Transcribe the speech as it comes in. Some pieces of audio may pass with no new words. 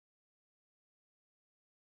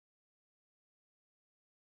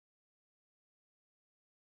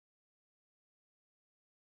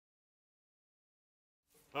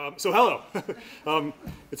So hello.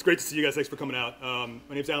 It's great to see you guys. Thanks for coming out.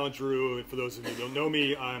 My name's Alan Drew. For those of you who don't know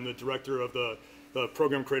me, I'm the director of the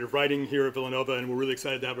program Creative Writing here at Villanova, and we're really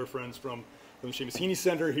excited to have our friends from the Seamus Heaney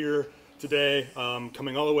Center here today,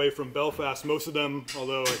 coming all the way from Belfast, most of them,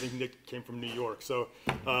 although I think Nick came from New York. So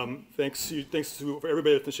thanks to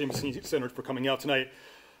everybody at the Seamus Heaney Center for coming out tonight.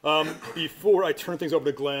 Before I turn things over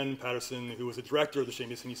to Glenn Patterson, who was the director of the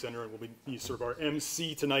Seamus Heaney Center and will be sort of our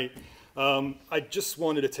MC tonight, I just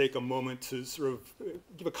wanted to take a moment to sort of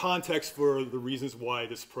give a context for the reasons why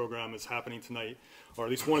this program is happening tonight, or at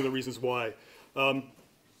least one of the reasons why.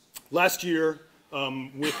 Last year,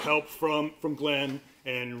 with help from Glenn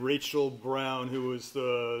and Rachel Brown, who was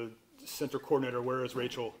the center coordinator. Where is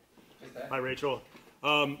Rachel? Hi, Rachel.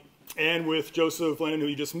 And with Joseph Lennon, who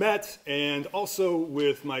you just met, and also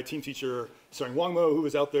with my team teacher, Tsering Wangmo, who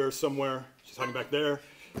is out there somewhere. She's hiding back there.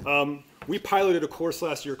 We piloted a course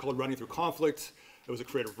last year called Writing Through Conflict. It was a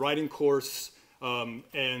creative writing course, and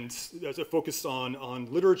it focused on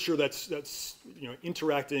literature that's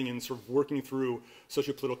interacting and sort of working through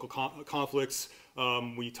socio-political conflicts.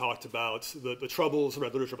 We talked about the Troubles,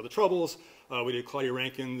 read literature about the Troubles. We did Claudia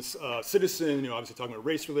Rankine's Citizen, obviously talking about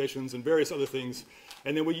race relations and various other things.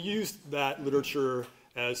 And then we used that literature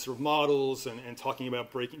as sort of models and talking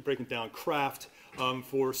about breaking down craft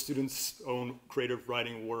for students' own creative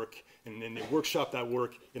writing work. And then they workshop that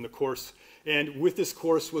work in the course. And with this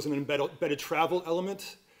course was an embedded travel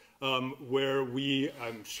element where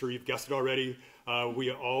I'm sure you've guessed it already, we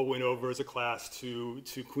all went over as a class to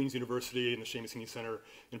Queen's University and the Seamus Heaney Center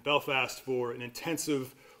in Belfast for an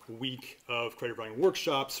intensive week of creative writing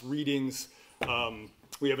workshops, readings.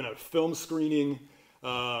 We even had a film screening.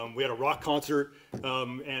 We had a rock concert,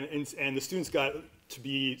 and the students got to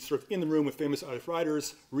be sort of in the room with famous artist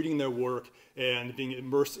writers, reading their work, and being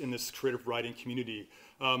immersed in this creative writing community.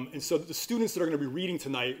 And so the students that are going to be reading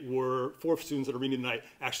tonight were, 4 students that are reading tonight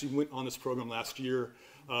actually went on this program last year.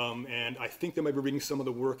 And I think they might be reading some of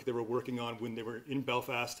the work they were working on when they were in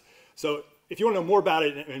Belfast. So if you want to know more about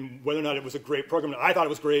it and whether or not it was a great program, I thought it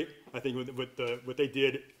was great. I think what they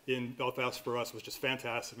did in Belfast for us was just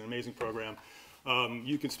fantastic, an amazing program.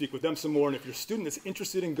 You can speak with them some more, and if you're a student that's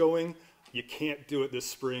interested in going, you can't do it this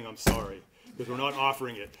spring, I'm sorry, because we're not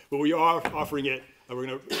offering it. But we are offering it. We're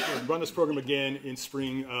going to run this program again in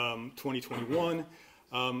spring 2021.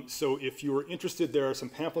 So if you're interested, there are some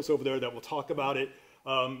pamphlets over there that will talk about it.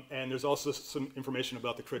 And there's also some information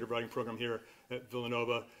about the creative writing program here at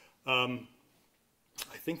Villanova. I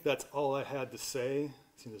think that's all I had to say.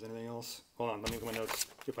 Let's see if there's anything else. Hold on, let me look at my notes,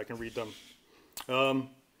 see if I can read them.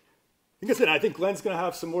 Like I said, I think Glenn's going to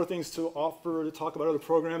have some more things to offer to talk about other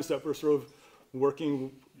programs that we're sort of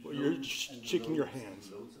working. You're shaking your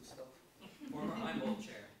hands. Former Heaney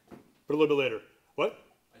chair. But a little bit later. What?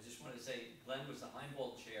 I just wanted to say Glenn was the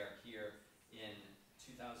Heaney chair here in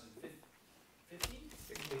 2015?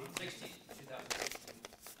 2016.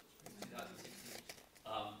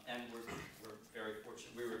 And we're very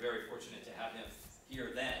fortunate. We were very fortunate to have him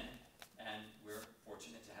here then, and we're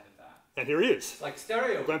fortunate to have him back. And here he is. Like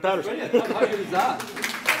stereo. Glenn Patterson. Brilliant. How good is that?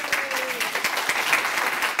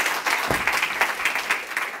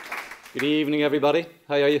 Good evening, everybody.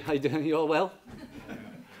 How are you? How you doing? You all well?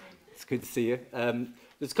 It's good to see you.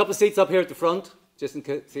 There's a couple of seats up here at the front, just in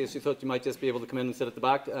case you thought you might just be able to come in and sit at the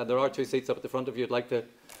back. There are 2 seats up at the front if you'd like to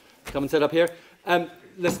come and sit up here.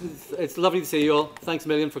 Listen, it's lovely to see you all. Thanks a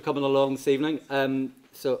million for coming along this evening.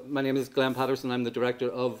 So my name is Glenn Patterson. I'm the director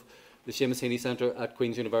of the Seamus Heaney Centre at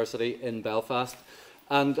Queen's University in Belfast.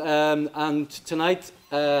 And tonight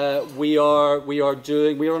we're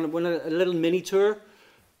on a little mini tour.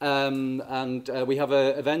 We have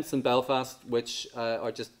events in Belfast which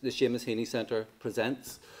are just the Seamus Heaney Centre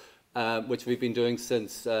presents, which we've been doing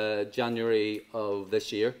since January of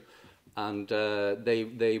this year. And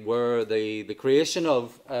they were the creation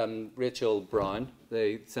of Rachel Brown,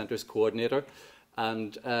 the centre's coordinator.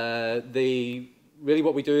 And really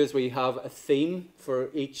what we do is we have a theme for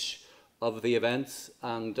each of the events,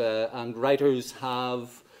 and readers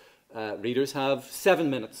have 7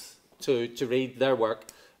 minutes to read their work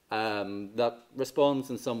that responds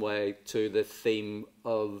in some way to the theme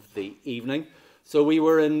of the evening. So we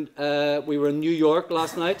were in New York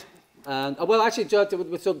last night, and well, actually,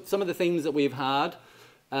 with some of the themes that we've had,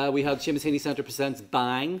 we had Seamus Heaney Centre presents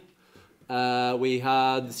Bang. We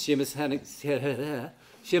had Seamus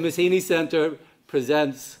Heaney Centre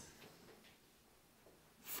presents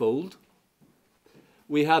Fold.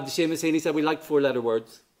 We had the Seamus Heaney Centre. We liked 4-letter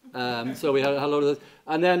words. So we had a lot of those.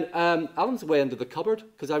 And then Alan's way into the cupboard,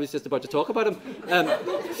 because I was just about to talk about him.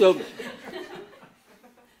 So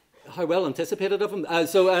how well anticipated of him.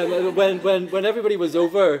 When everybody was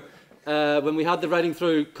over, when we had the Writing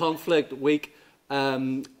Through Conflict week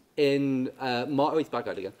in March, oh, he's back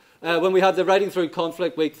out again. When we had the Writing Through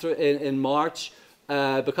Conflict week in March,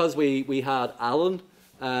 because we had Alan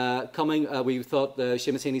coming, we thought the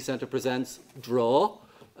Seamus Heaney Centre Presents draw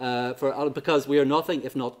for Alan, because we are nothing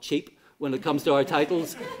if not cheap when it comes to our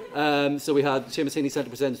titles. So we had Seamus Heaney Centre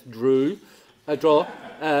Presents draw.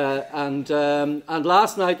 And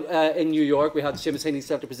last night in New York, we had Seamus Heaney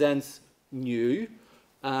Centre Presents New.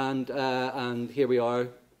 And here we are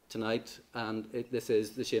tonight, and this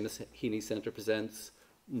is the Seamus Heaney Centre Presents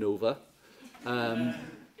Nova. Well,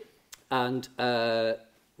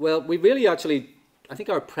 we really actually, I think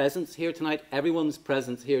our presence here tonight, everyone's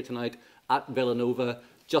presence here tonight at Villanova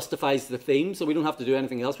justifies the theme, so we don't have to do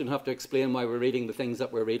anything else. We don't have to explain why we're reading the things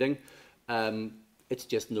that we're reading. It's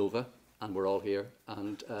just Nova, and we're all here,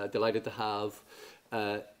 and delighted to have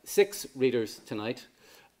 6 readers tonight.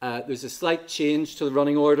 There's a slight change to the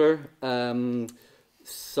running order,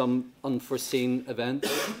 some unforeseen events.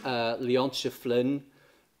 Leontia Flynn,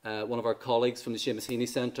 one of our colleagues from the Seamus Heaney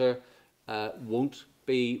Centre, won't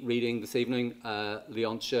be reading this evening.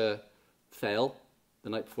 Leontia fell the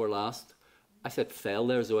night before last. I said fell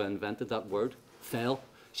there as though I invented that word. Fell.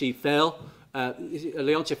 She fell.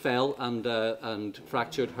 Leontia fell and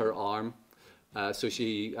fractured her arm. So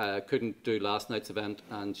she couldn't do last night's event,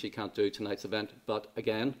 and she can't do tonight's event. But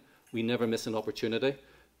again, we never miss an opportunity.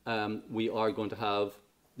 We are going to have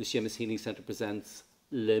the Seamus Heaney Centre Presents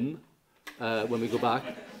Limb when we go back.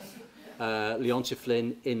 Leontia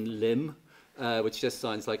Flynn in Limb, which just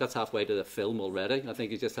sounds like that's halfway to the film already. I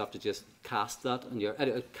think you just have to just cast that. And you're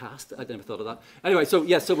cast. I never thought of that. Anyway, so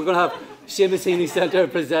yes, so we're going to have Seamus Heaney Centre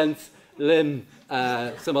Presents Limb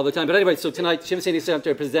some other time. But anyway, so tonight Seamus Heaney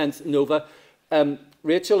Centre Presents Nova.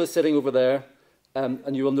 Rachel is sitting over there,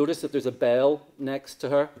 and you will notice that there's a bell next to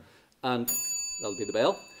her, and that'll be the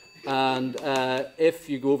bell. And if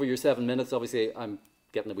you go over your 7 minutes, obviously I'm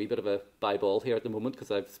getting a wee bit of a ball here at the moment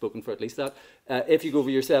because I've spoken for at least that. If you go over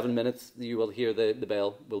your 7 minutes, you will hear the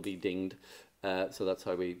bell will be dinged. So that's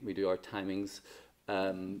how we do our timings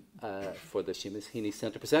for the Seamus Heaney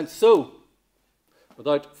Centre Presents. So,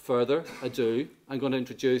 without further ado, I'm going to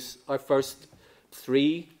introduce our first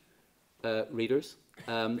 3 readers.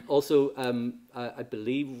 Also, I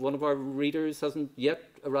believe one of our readers hasn't yet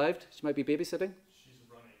arrived. She might be babysitting.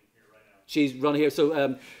 She's running here.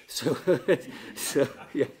 So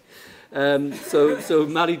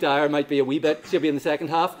Maddie Dyer might be a wee bit. She'll be in the second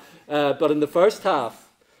half. But in the first half,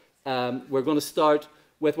 we're going to start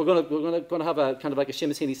with we're going to have a kind of like a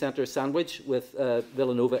Seamus Heaney Centre sandwich with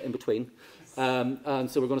Villanova in between. And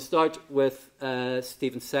so we're going to start with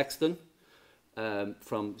Stephen Sexton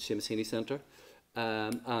from Seamus Heaney Centre.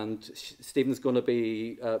 And Stephen's going to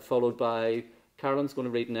be followed by Carolyn's going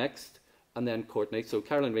to read next, and then Courtney. So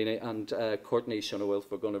Carolyn Heaney and Courtney Schonewolf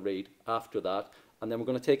are going to read after that. And then we're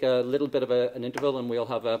going to take a little bit of an interval, and we'll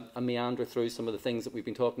have a meander through some of the things that we've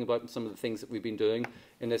been talking about and some of the things that we've been doing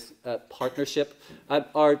in this partnership.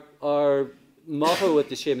 Our motto at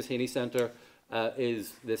the Seamus Heaney Centre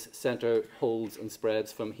is this centre holds and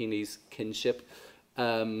spreads from Heaney's kinship.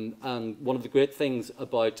 And one of the great things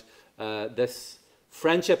about this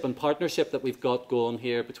friendship and partnership that we've got going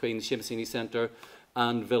here between the Seamus Heaney Centre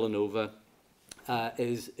and Villanova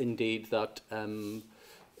is indeed that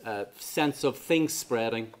sense of things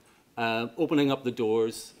spreading, opening up the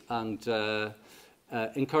doors, and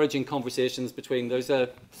encouraging conversations between. There's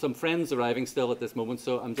some friends arriving still at this moment,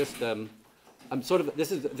 so I'm just I'm sort of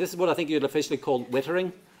this is what I think you'd officially call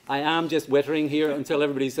wittering. I am just wittering here until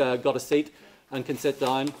everybody's got a seat and can sit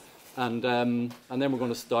down, and then we're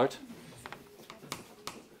going to start.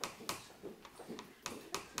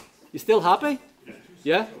 You still happy?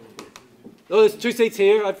 Yeah? Oh, there's 2 seats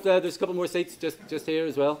here. There's a couple more seats just here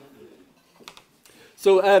as well.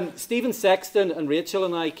 So Stephen Sexton and Rachel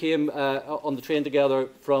and I came on the train together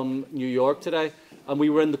from New York today, and we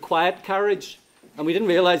were in the quiet carriage, and we didn't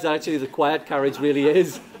realise that actually the quiet carriage really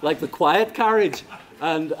is like the quiet carriage.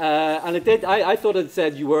 And it did. I thought it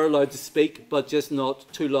said you were allowed to speak, but just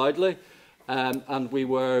not too loudly. And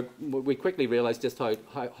we quickly realised just how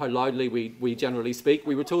loudly we generally speak.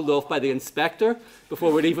 We were told off by the inspector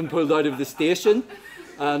before we'd even pulled out of the station,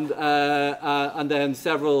 and then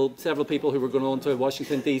several people who were going on to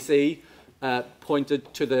Washington DC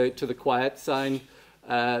pointed to the quiet sign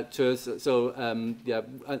to us. So yeah,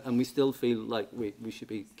 and we still feel like we should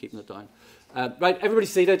be keeping it down. Right, everybody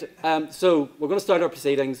seated. So we're going to start our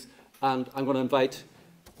proceedings, and I'm going to invite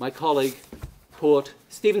my colleague, poet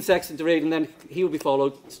Stephen Sexton, to read, and then he will be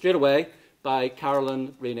followed straight away by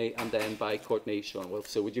Carolyn Heaney, and then by Courtney Schonewolf.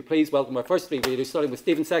 So would you please welcome our first three readers, starting with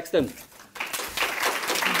Stephen Sexton.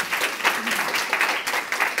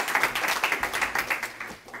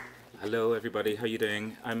 Hello, everybody. How are you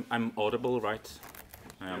doing? I'm audible, right?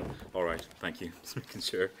 All right, thank you. Just making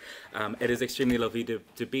sure. It is extremely lovely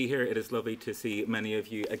to be here. It is lovely to see many of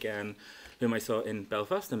you again, whom I saw in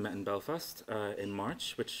Belfast and met in Belfast in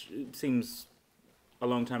March, which seems a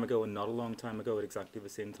long time ago and not a long time ago at exactly the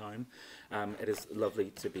same time. It is lovely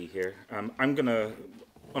to be here. I'm going to,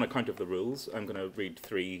 on account of the rules, I'm going to read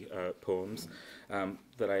three poems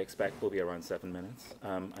that I expect will be around 7 minutes.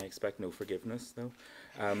 I expect no forgiveness, though.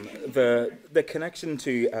 The connection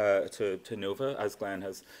to Nova, as Glenn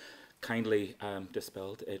has kindly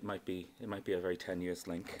dispelled, it might be a very tenuous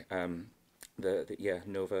link.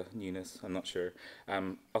 Nova, newness, I'm not sure.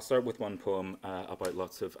 I'll start with one poem about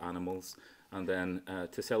lots of animals, and then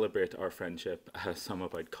to celebrate our friendship, some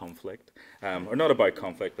about conflict, or not about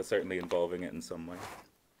conflict, but certainly involving it in some way.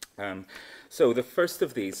 So the first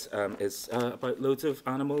of these is about loads of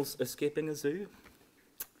animals escaping a zoo,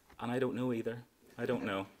 and I don't know either. I don't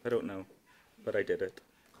know, but I did it.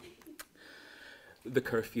 The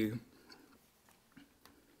curfew.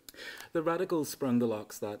 The radicals sprung the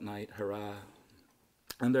locks that night, hurrah,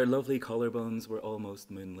 and their lovely collarbones were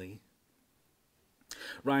almost moonly.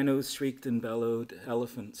 Rhinos shrieked and bellowed,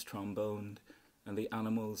 elephants tromboned, and the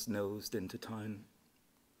animals nosed into town.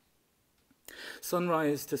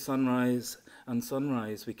 Sunrise to sunrise, and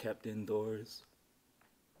sunrise we kept indoors.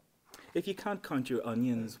 If you can't count your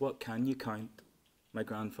onions, what can you count? My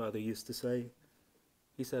grandfather used to say.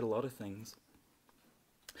 He said a lot of things.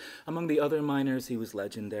 Among the other miners, he was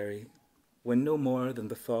legendary, when no more than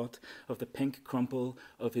the thought of the pink crumple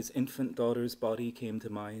of his infant daughter's body came to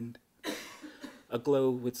mind. A glow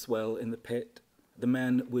would swell in the pit. The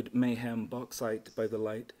men would mayhem bauxite by the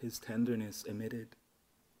light his tenderness emitted.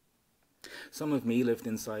 Some of me lived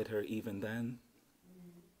inside her even then.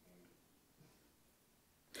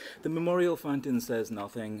 The memorial fountain says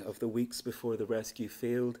nothing of the weeks before the rescue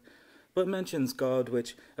failed, but mentions God,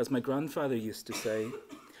 which, as my grandfather used to say,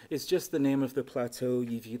 is just the name of the plateau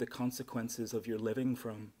you view the consequences of your living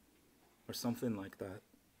from, or something like that.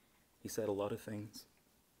 He said a lot of things.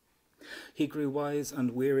 He grew wise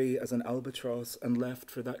and weary as an albatross and left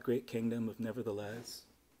for that great kingdom of nevertheless.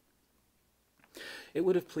 It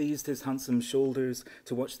would have pleased his handsome shoulders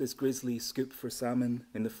to watch this grizzly scoop for salmon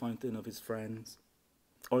in the fountain of his friends,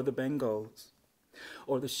 or the Bengals,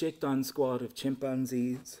 or the shakedown squad of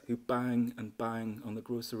chimpanzees who bang and bang on the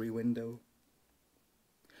grocery window.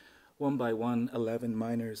 One by one, 11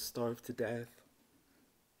 miners starved to death.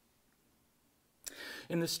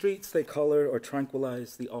 In the streets, they collar or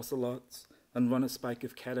tranquilize the ocelots and run a spike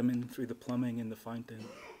of ketamine through the plumbing in the fountain.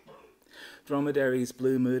 Dromedaries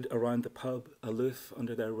blue mood around the pub, aloof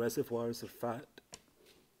under their reservoirs of fat.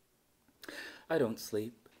 I don't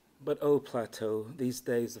sleep, but oh plateau, these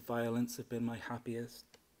days of violence have been my happiest.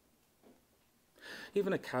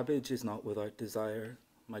 Even a cabbage is not without desire,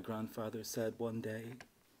 my grandfather said one day.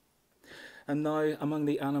 And now, among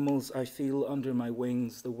the animals I feel under my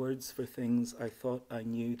wings, the words for things I thought I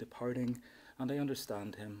knew departing, and I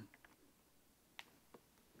understand him.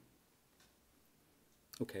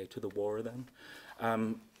 Okay, to the war then.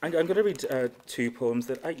 I'm going to read two poems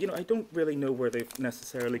that I don't really know where they've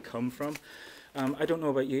necessarily come from. I don't know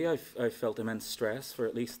about you, I've felt immense stress for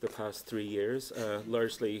at least the past 3 years,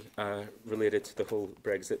 largely related to the whole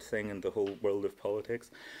Brexit thing and the whole world of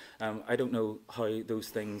politics. I don't know how those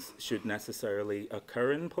things should necessarily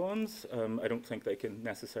occur in poems. I don't think they can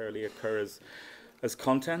necessarily occur as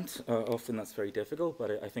content. Often that's very difficult,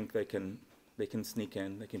 but I think they can sneak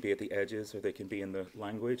in. They can be at the edges, or they can be in the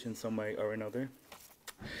language in some way or another.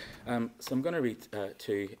 So I'm going to read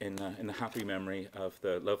two in the happy memory of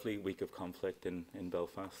the lovely week of conflict in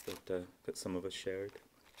Belfast that some of us shared.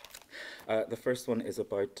 The first one is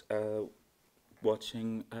about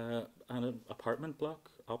watching an apartment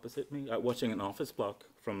block opposite me, watching an office block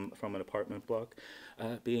from an apartment block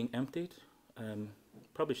being emptied.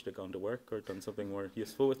 Probably should have gone to work or done something more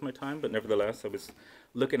useful with my time, but nevertheless I was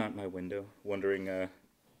looking out my window, wondering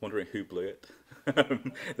who blew it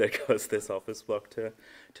that caused this office block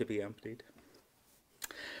to be emptied.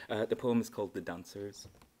 The poem is called The Dancers.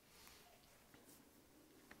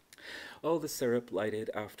 All the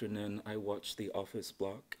syrup-lighted afternoon I watched the office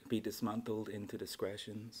block be dismantled into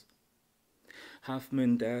discretions.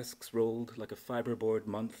 Half-moon desks rolled like a fiberboard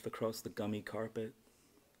month across the gummy carpet,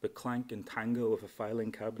 the clank and tango of a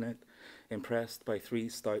filing cabinet impressed by 3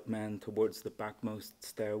 stout men towards the backmost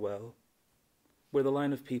stairwell, where the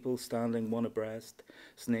line of people standing one abreast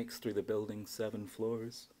snakes through the building's 7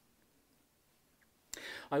 floors.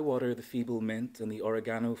 I water the feeble mint and the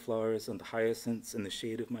oregano flowers and the hyacinths in the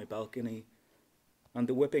shade of my balcony, and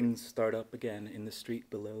the whippings start up again in the street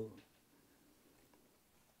below.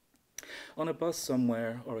 On a bus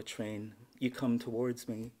somewhere or a train, you come towards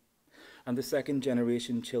me, and the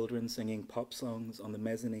second-generation children singing pop songs on the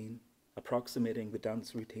mezzanine, approximating the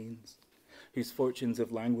dance routines, whose fortunes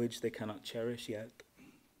of language they cannot cherish yet.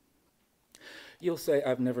 You'll say,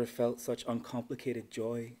 I've never felt such uncomplicated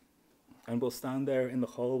joy, and we'll stand there in the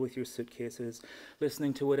hall with your suitcases,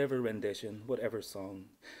 listening to whatever rendition, whatever song,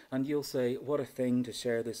 and you'll say, what a thing to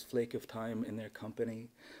share this flake of time in their company,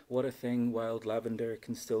 what a thing wild lavender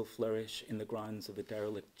can still flourish in the grounds of a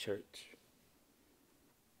derelict church.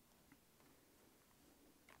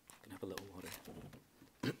 I can have a little water.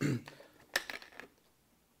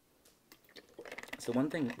 So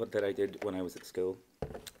one thing that I did when I was at school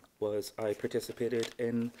was I participated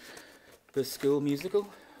in the school musical,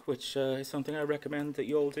 which is something I recommend that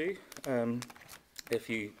you all do. If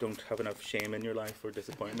you don't have enough shame in your life or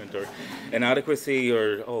disappointment or inadequacy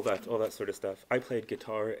or all that sort of stuff. I played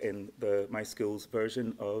guitar in my school's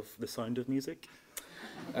version of The Sound of Music,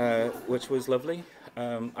 which was lovely.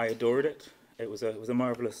 I adored it. It was a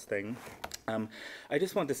marvelous thing. I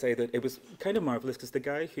just want to say that it was kind of marvelous because the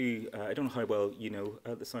guy who, I don't know how well you know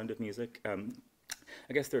The Sound of Music,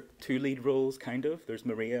 I guess there are two lead roles, kind of. There's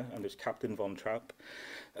Maria and there's Captain Von Trapp.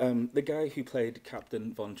 The guy who played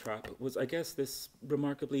Captain Von Trapp was, I guess, this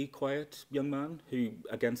remarkably quiet young man who,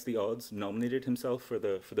 against the odds, nominated himself for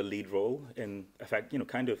the lead role, in effect,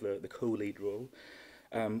 kind of the co-lead role,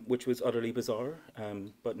 which was utterly bizarre,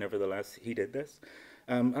 but nevertheless, he did this.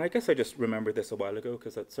 And I guess I just remembered this a while ago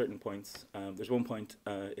because at certain points, there's one point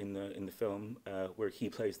in the film where he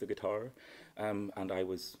plays the guitar, and I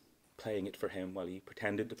was playing it for him while he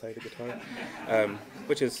pretended to play the guitar,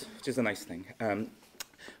 which is a nice thing.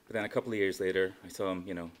 But then a couple of years later, I saw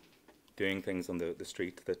him, doing things on the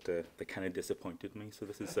street that kind of disappointed me. So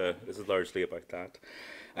this is largely about that.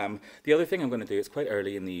 The other thing I'm going to do, it's quite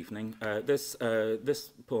early in the evening. This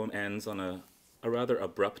poem ends on a rather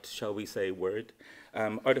abrupt, shall we say, word.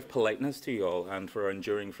 Out of politeness to you all and for our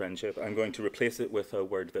enduring friendship, I'm going to replace it with a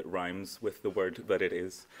word that rhymes with the word that it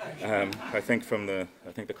is. I think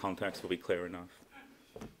the context will be clear enough.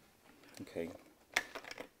 Okay.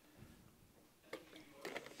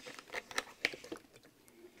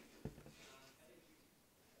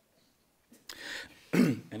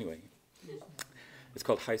 Anyway, it's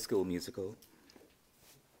called High School Musical.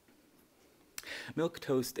 Milk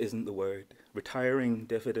toast isn't the word. Retiring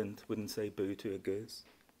diffident wouldn't say boo to a goose.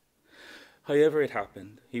 However it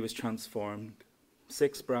happened, he was transformed.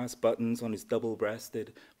 6 brass buttons on his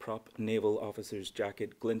double-breasted prop naval officer's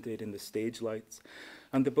jacket glinted in the stage lights,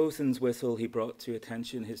 and the bosun's whistle he brought to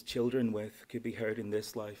attention his children with could be heard in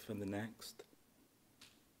this life and the next.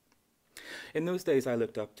 In those days I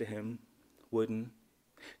looked up to him, wooden,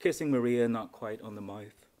 kissing Maria not quite on the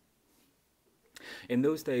mouth. In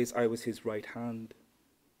those days I was his right hand.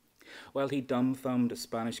 While he dumb-thumbed a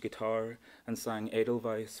Spanish guitar and sang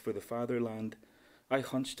Edelweiss for the fatherland, I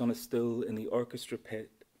hunched on a stool in the orchestra pit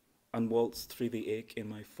and waltzed through the ache in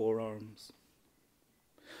my forearms.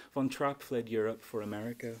 Von Trapp fled Europe for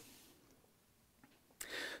America.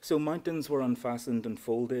 So mountains were unfastened and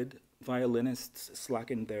folded, violinists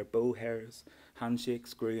slackened their bow hairs,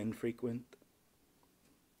 handshakes grew infrequent.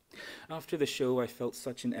 After the show I felt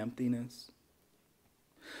such an emptiness.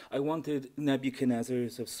 I wanted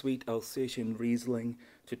Nebuchadnezzars of sweet Alsatian Riesling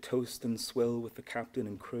to toast and swill with the captain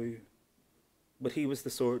and crew, but he was the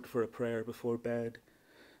sort for a prayer before bed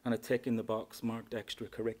and a tick in the box marked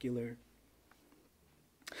extracurricular.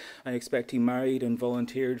 I expect he married and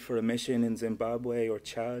volunteered for a mission in Zimbabwe or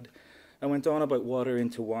Chad and went on about water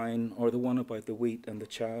into wine or the one about the wheat and the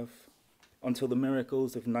chaff, until the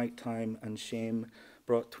miracles of nighttime and shame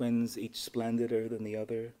brought twins each splendider than the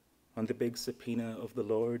other, and the big subpoena of the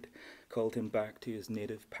Lord called him back to his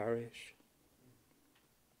native parish.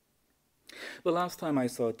 The last time I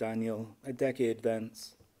saw Daniel, a decade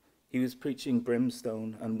thence, he was preaching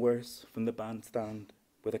brimstone and worse from the bandstand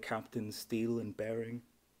with a captain's steel and bearing.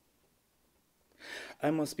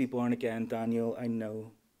 I must be born again, Daniel, I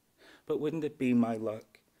know, but wouldn't it be my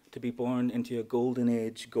luck to be born into a golden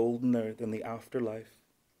age goldener than the afterlife,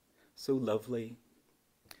 so lovely,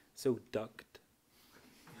 so ducked?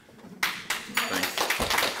 Thanks.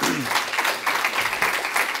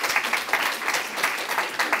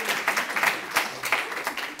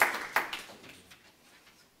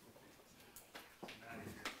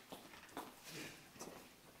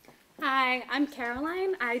 Hi, I'm I'm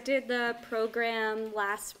Caroline. I did the program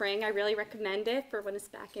last spring. I really recommend it for when it's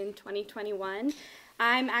back in 2021.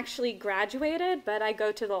 I'm actually graduated, but I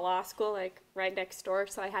go to the law school like right next door,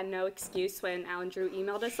 so I had no excuse when Alan Drew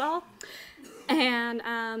emailed us all. And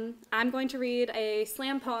I'm going to read a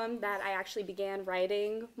slam poem that I actually began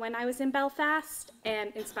writing when I was in Belfast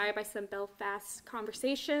and inspired by some Belfast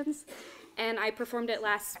conversations. And I performed it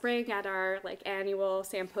last spring at our annual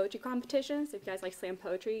slam poetry competition. So if you guys like slam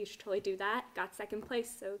poetry, you should totally do that. Got second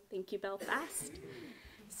place, so thank you, Belfast.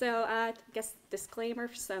 So I guess disclaimer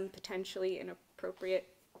for some potentially inappropriate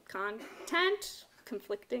content,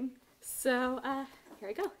 conflicting. So here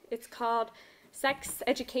I go. It's called Sex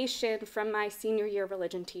Education from My Senior Year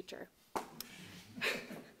Religion Teacher.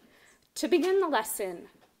 To begin the lesson,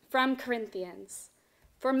 from Corinthians,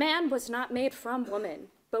 for man was not made from woman,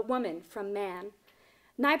 but woman from man.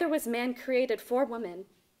 Neither was man created for woman,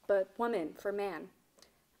 but woman for man.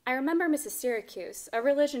 I remember Mrs. Syracuse, a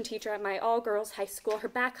religion teacher at my all-girls high school, her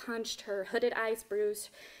back hunched, her hooded eyes bruised,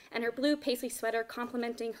 and her blue paisley sweater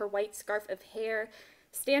complementing her white scarf of hair,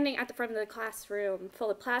 standing at the front of the classroom, full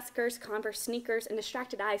of plaid skirts, Converse sneakers, and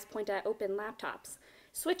distracted eyes pointed at open laptops,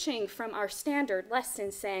 switching from our standard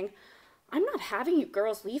lesson saying, "I'm not having you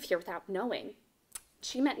girls leave here without knowing."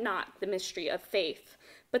 She meant not the mystery of faith,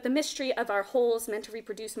 but the mystery of our holes meant to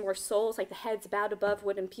reproduce more souls like the heads bowed above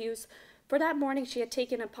wooden pews. For that morning she had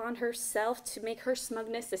taken upon herself to make her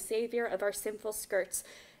smugness the savior of our sinful skirts,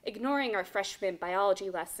 ignoring our freshman biology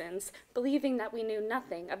lessons, believing that we knew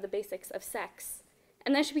nothing of the basics of sex.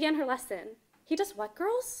 And then she began her lesson. "He does what,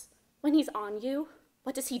 girls? When he's on you,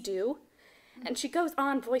 what does he do?" And she goes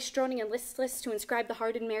on, voice droning and listless, to inscribe the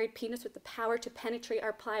hardened married penis with the power to penetrate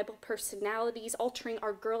our pliable personalities, altering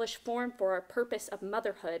our girlish form for our purpose of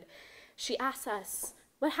motherhood. She asks us,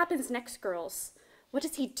 "What happens next, girls? What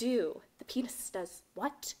does he do?" The penis does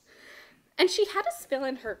what? And she had us fill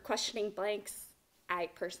in her questioning blanks. I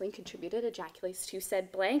personally contributed ejaculates to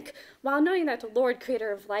said blank, while knowing that the Lord,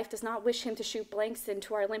 creator of life, does not wish him to shoot blanks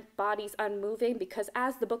into our limp bodies unmoving, because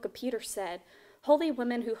as the book of Peter said, holy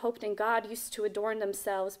women who hoped in God used to adorn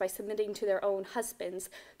themselves by submitting to their own husbands,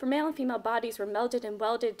 for male and female bodies were melded and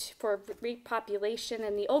welded for repopulation,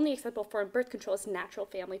 and the only acceptable form of birth control is natural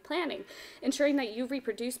family planning, ensuring that you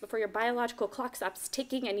reproduce before your biological clock stops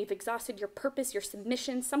ticking and you've exhausted your purpose, your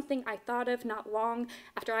submission, something I thought of not long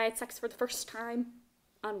after I had sex for the first time,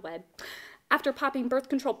 unwed. After popping birth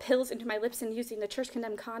control pills into my lips and using the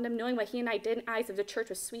church-condemned condom, knowing what he and I did in eyes of the church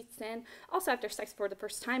was sweet sin. Also after sex for the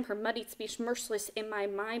first time, her muddied speech merciless in my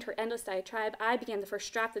mind, her endless diatribe, I began the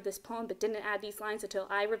first draft of this poem but didn't add these lines until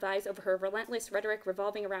I revised over her relentless rhetoric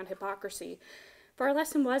revolving around hypocrisy. For our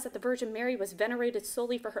lesson was that the Virgin Mary was venerated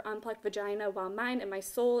solely for her unplugged vagina, while mine and my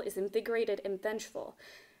soul is invigorated and vengeful.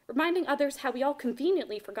 Reminding others how we all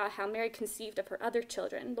conveniently forgot how Mary conceived of her other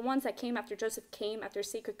children, the ones that came after Joseph came after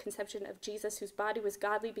sacred conception of Jesus, whose body was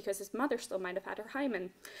godly because his mother still might have had her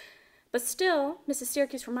hymen. But still, Mrs.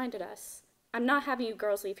 Syracuse reminded us, "I'm not having you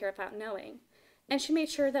girls leave here without knowing." And she made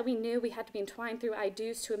sure that we knew we had to be entwined through I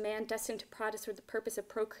do's to a man destined to prod us for the purpose of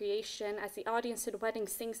procreation, as the audience at a wedding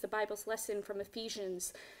sings the Bible's lesson from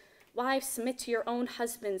Ephesians. Wives, submit to your own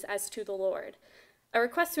husbands as to the Lord. A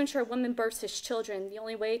request to ensure a woman births his children, the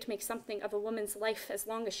only way to make something of a woman's life as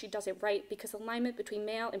long as she does it right, because alignment between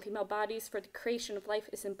male and female bodies for the creation of life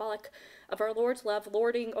is symbolic of our Lord's love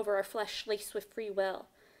lording over our flesh laced with free will.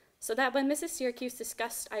 So that when Mrs. Syracuse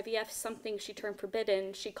discussed IVF, something she termed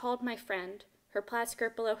forbidden, she called my friend, her plaid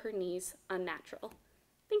skirt below her knees, unnatural.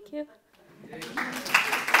 Thank you.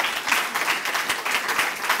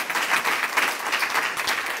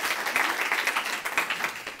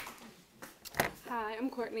 Hi, I'm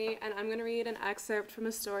Courtney, and I'm going to read an excerpt from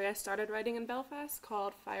a story I started writing in Belfast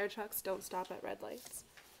called Fire Trucks Don't Stop at Red Lights.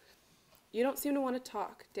 "You don't seem to want to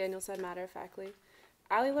talk," Daniel said matter-of-factly.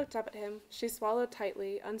 Allie looked up at him. She swallowed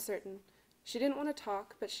tightly, uncertain. She didn't want to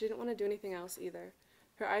talk, but she didn't want to do anything else either.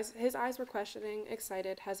 His eyes were questioning,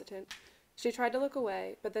 excited, hesitant. She tried to look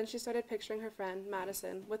away, but then she started picturing her friend,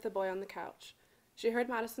 Madison, with the boy on the couch. She heard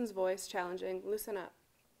Madison's voice challenging, "Loosen up."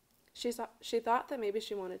 She thought that maybe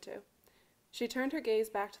she wanted to. She turned her gaze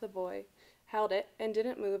back to the boy, held it, and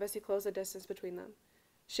didn't move as he closed the distance between them.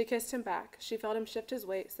 She kissed him back. She felt him shift his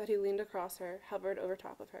weight so that he leaned across her, hovered over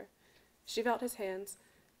top of her. She felt his hands.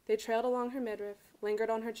 They trailed along her midriff, lingered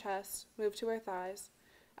on her chest, moved to her thighs.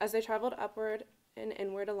 As they traveled upward and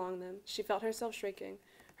inward along them, she felt herself shrinking,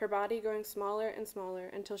 her body growing smaller and smaller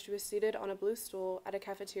until she was seated on a blue stool at a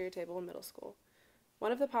cafeteria table in middle school.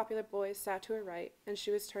 One of the popular boys sat to her right, and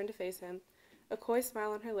she was turned to face him, a coy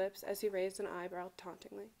smile on her lips as he raised an eyebrow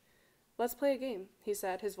tauntingly. "Let's play a game," he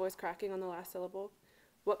said, his voice cracking on the last syllable.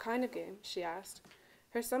 What kind of game? She asked.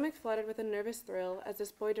 Her stomach fluttered with a nervous thrill as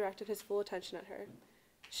this boy directed his full attention at her.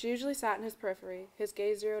 She usually sat in his periphery, his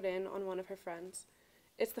gaze zeroed in on one of her friends.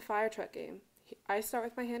 It's the fire truck game. I start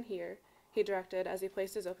with my hand here, he directed as he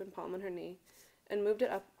placed his open palm on her knee, and move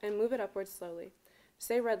it upwards slowly.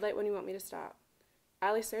 Say red light when you want me to stop.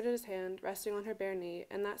 Allie stared at his hand, resting on her bare knee,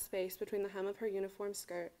 and that space between the hem of her uniform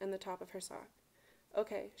skirt and the top of her sock.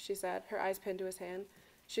 Okay, she said, her eyes pinned to his hand.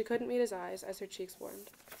 She couldn't meet his eyes as her cheeks warmed.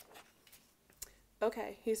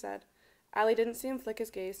 Okay, he said. Allie didn't see him flick his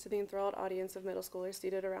gaze to the enthralled audience of middle schoolers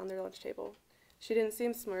seated around their lunch table. She didn't see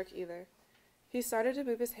him smirk either. He started to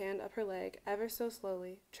move his hand up her leg ever so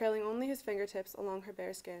slowly, trailing only his fingertips along her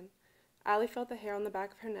bare skin. Allie felt the hair on the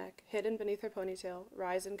back of her neck, hidden beneath her ponytail,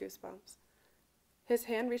 rise in goosebumps. His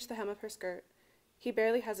hand reached the hem of her skirt. He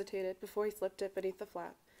barely hesitated before he slipped it beneath the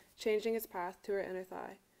flap, changing its path to her inner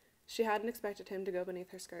thigh. She hadn't expected him to go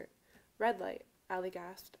beneath her skirt. Red light, Allie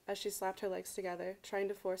gasped, as she slapped her legs together, trying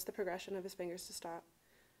to force the progression of his fingers to stop.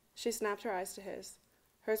 She snapped her eyes to his.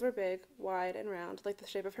 Hers were big, wide, and round, like the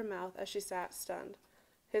shape of her mouth as she sat, stunned.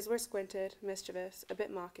 His were squinted, mischievous, a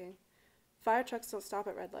bit mocking. Fire trucks don't stop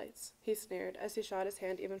at red lights, he sneered as he shot his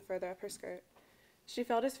hand even further up her skirt. She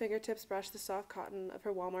felt his fingertips brush the soft cotton of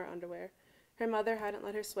her Walmart underwear. Her mother hadn't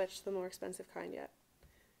let her switch to the more expensive kind yet.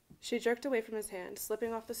 She jerked away from his hand,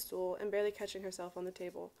 slipping off the stool and barely catching herself on the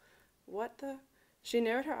table. What the? She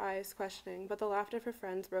narrowed her eyes, questioning, but the laughter of her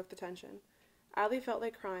friends broke the tension. Allie felt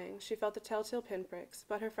like crying. She felt the telltale pinpricks,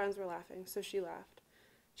 but her friends were laughing, so she laughed.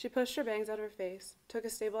 She pushed her bangs out of her face, took a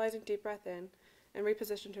stabilizing deep breath in, and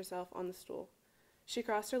repositioned herself on the stool. She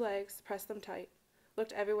crossed her legs, pressed them tight,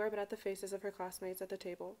 looked everywhere but at the faces of her classmates at the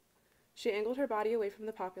table. She angled her body away from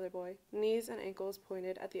the popular boy, knees and ankles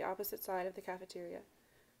pointed at the opposite side of the cafeteria.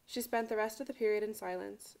 She spent the rest of the period in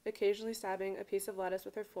silence, occasionally stabbing a piece of lettuce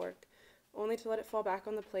with her fork, only to let it fall back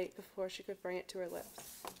on the plate before she could bring it to her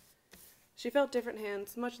lips. She felt different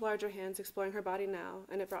hands, much larger hands, exploring her body now,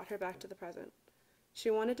 and it brought her back to the present. She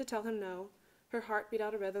wanted to tell him no. Her heart beat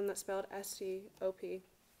out a rhythm that spelled S-T-O-P.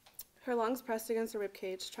 Her lungs pressed against her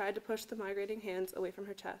ribcage, tried to push the migrating hands away from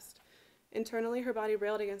her chest. Internally, her body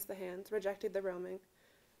railed against the hands, rejected the roaming.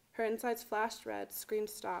 Her insides flashed red, screamed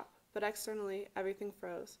stop, but externally, everything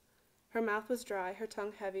froze. Her mouth was dry, her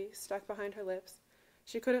tongue heavy, stuck behind her lips.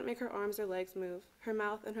 She couldn't make her arms or legs move. Her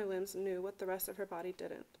mouth and her limbs knew what the rest of her body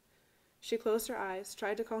didn't. She closed her eyes,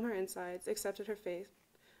 tried to calm her insides, accepted her fate,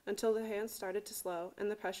 until the hands started to slow and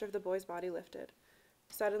the pressure of the boy's body lifted.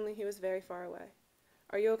 Suddenly, he was very far away.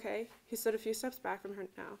 Are you okay? He stood a few steps back from her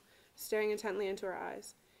now, staring intently into her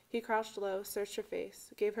eyes. He crouched low, searched her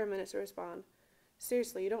face, gave her a minute to respond.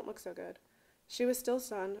 Seriously, you don't look so good. She was still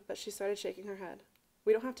stunned, but she started shaking her head.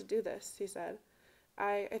 We don't have to do this, he said.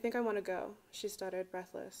 I think I want to go, she stuttered,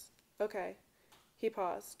 breathless. Okay. He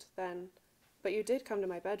paused, then, but you did come to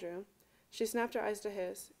my bedroom. She snapped her eyes to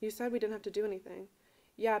his. You said we didn't have to do anything.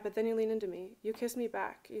 Yeah, but then you leaned into me. You kissed me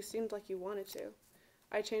back. You seemed like you wanted to.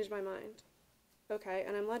 I changed my mind. Okay,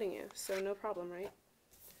 and I'm letting you, so no problem, right?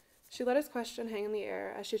 She let his question hang in the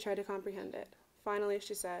air as she tried to comprehend it. Finally,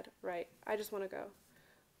 she said, right, I just want to go.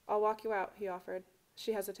 I'll walk you out, he offered.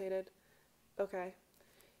 She hesitated. Okay.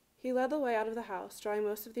 He led the way out of the house, drawing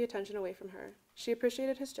most of the attention away from her. She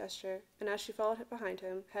appreciated his gesture, and as she followed behind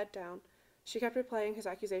him, head down, she kept replaying his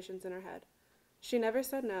accusations in her head. She never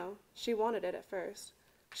said no. She wanted it at first.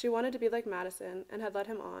 She wanted to be like Madison, and had led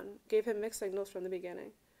him on, gave him mixed signals from the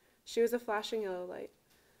beginning. She was a flashing yellow light.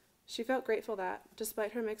 She felt grateful that,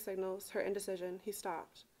 despite her mixed signals, her indecision, he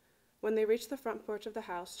stopped. When they reached the front porch of the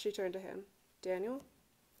house, she turned to him. Daniel?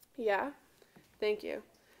 Yeah? Thank you.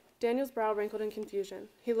 Daniel's brow wrinkled in confusion.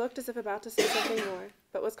 He looked as if about to say something more,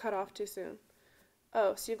 but was cut off too soon.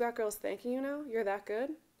 Oh, so you've got girls thanking you now? You're that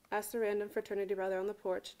good? Asked a random fraternity brother on the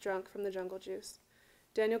porch, drunk from the jungle juice.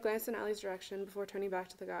 Daniel glanced in Allie's direction before turning back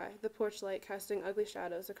to the guy, the porch light casting ugly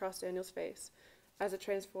shadows across Daniel's face, as it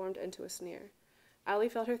transformed into a sneer. Allie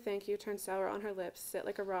felt her thank you turn sour on her lips, sit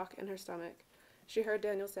like a rock in her stomach. She heard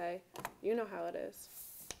Daniel say, You know how it is.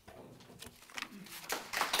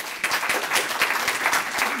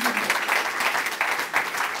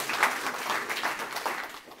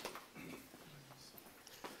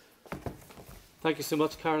 Thank you so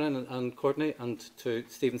much, Carolyn and Courtney, and to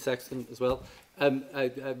Stephen Sexton as well.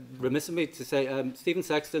 Remiss of me to say, Stephen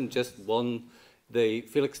Sexton just won the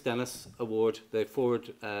Felix Dennis Award, the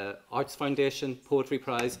Forward Arts Foundation Poetry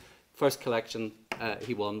Prize, first collection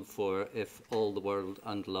he won for If All the World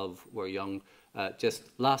and Love Were Young, just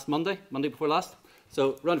last Monday before last.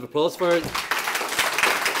 So, round of applause for it.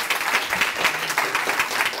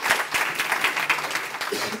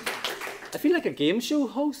 I feel like a game show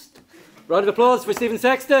host. Round of applause for Stephen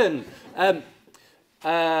Sexton. I'm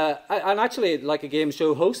actually, like a game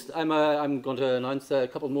show host, I'm going to announce a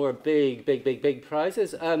couple more big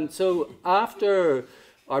prizes. So after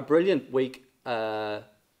our brilliant week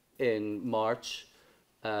in March,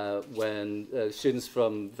 when students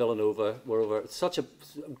from Villanova were over, such a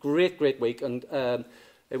great week, and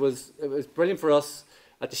it was brilliant for us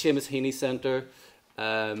at the Seamus Heaney Centre.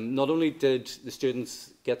 Not only did the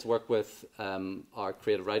students get to work with our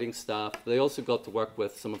creative writing staff, they also got to work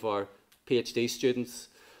with some of our PhD students,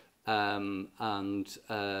 and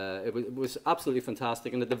it was absolutely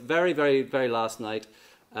fantastic. And at the very last night,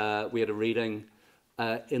 we had a reading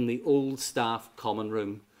in the old staff common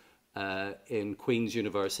room in Queen's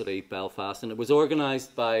University, Belfast, and it was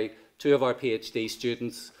organised by two of our PhD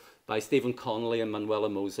students, by Stephen Connolly and Manuela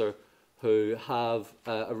Moser, who have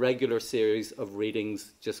a regular series of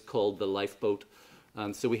readings just called The Lifeboat.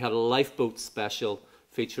 And so we had a Lifeboat special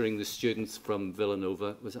featuring the students from Villanova.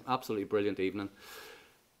 It was an absolutely brilliant evening.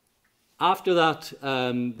 After that,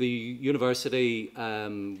 the university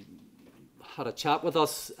had a chat with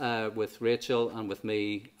us, with Rachel and with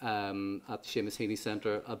me at the Seamus Heaney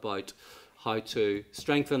Centre about how to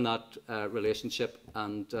strengthen that relationship.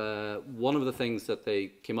 And one of the things that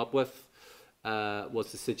they came up with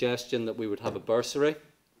was the suggestion that we would have a bursary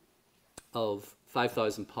of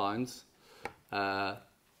 £5,000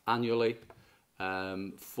 annually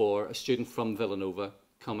for a student from Villanova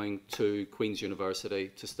coming to Queen's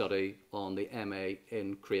University to study on the MA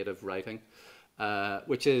in creative writing,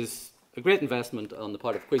 which is a great investment on the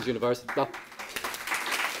part of Queen's University.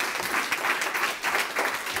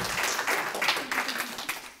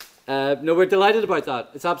 No, we're delighted about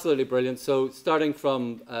that. It's absolutely brilliant. So starting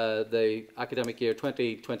from the academic year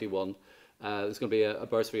 2021, there's going to be a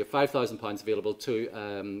bursary of £5,000 available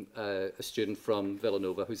to a student from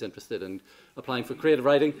Villanova who's interested in applying for creative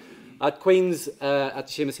writing. At Queen's, at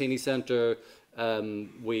the Seamus Heaney Centre,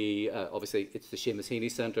 we obviously it's the Seamus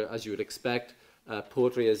Heaney Centre, as you would expect.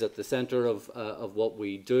 Poetry is at the centre of what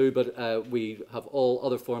we do, but we have all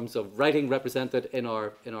other forms of writing represented in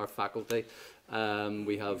our faculty.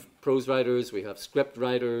 We have prose writers, we have script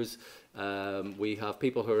writers, we have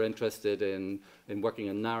people who are interested in working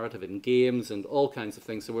in narrative, in games, and all kinds of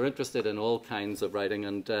things. So we're interested in all kinds of writing,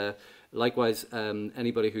 and likewise,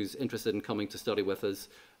 anybody who's interested in coming to study with us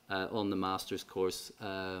on the master's course,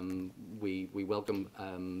 we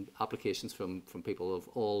welcome applications from people of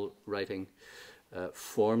all writing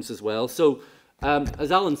forms as well. So.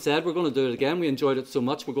 As Alan said, we're going to do it again. We enjoyed it so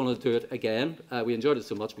much, we're going to do it again. We enjoyed it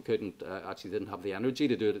so much we didn't have the energy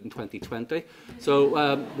to do it in 2020. So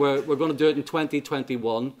we're going to do it in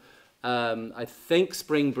 2021. I think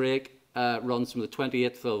spring break runs from the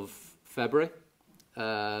 28th of February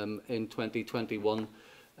in 2021.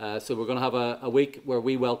 So we're going to have a week where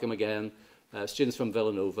we welcome again students from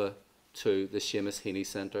Villanova to the Seamus Heaney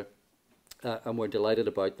Centre. And we're delighted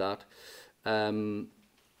about that.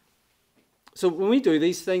 So when we do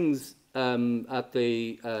these things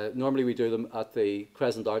normally we do them at the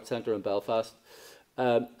Crescent Arts Centre in Belfast,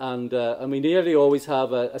 and we nearly always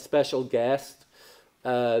have a special guest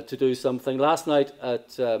to do something. Last night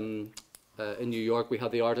in New York we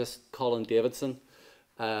had the artist Colin Davidson,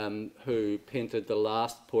 who painted the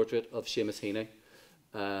last portrait of Seamus Heaney,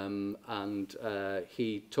 and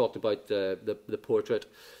he talked about the portrait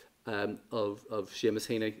of Seamus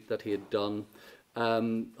Heaney that he had done.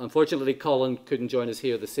 Unfortunately, Colin couldn't join us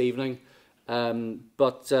here this evening,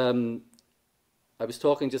 but I was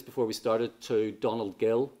talking just before we started to Donald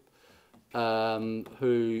Gill,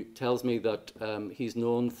 who tells me that he's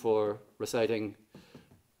known for reciting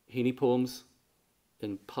Heaney poems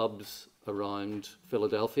in pubs around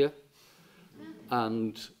Philadelphia,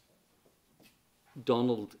 and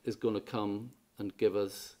Donald is going to come and give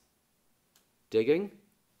us Digging.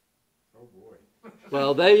 Oh boy.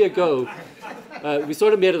 Well, there you go. We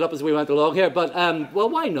sort of made it up as we went along here, but, well,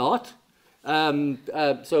 why not?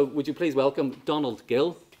 So would you please welcome Donald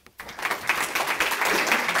Gill.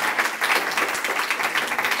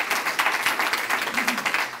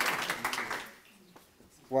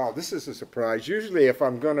 Wow, this is a surprise. Usually if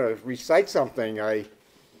I'm going to recite something, I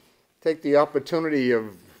take the opportunity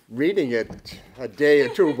of reading it a day or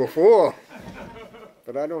two before.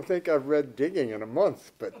 But I don't think I've read Digging in a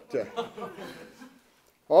month. But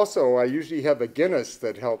also, I usually have a Guinness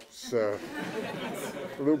that helps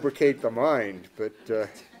lubricate the mind. But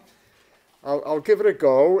I'll give it a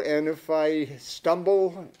go, and if I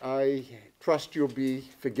stumble, I trust you'll be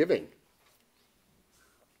forgiving.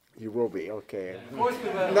 You will be, okay. Of course we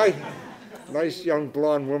will. Nice young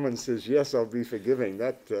blonde woman says, yes, I'll be forgiving.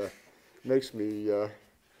 That makes me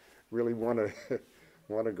really want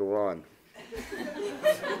want to go on.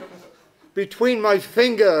 Between my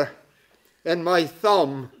finger and my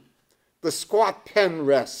thumb, the squat pen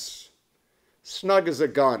rests, snug as a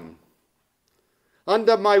gun.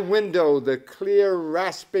 Under my window, the clear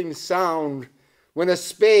rasping sound when a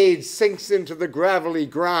spade sinks into the gravelly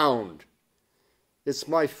ground. It's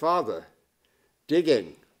my father,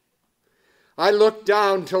 digging. I look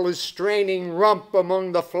down till his straining rump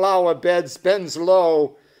among the flower beds bends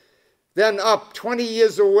low, then up 20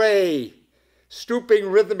 years away,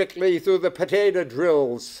 stooping rhythmically through the potato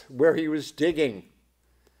drills where he was digging.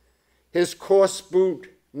 His coarse boot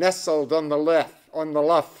nestled on the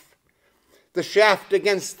luff, the shaft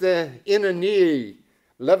against the inner knee,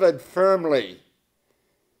 levered firmly.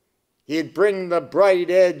 He'd bring the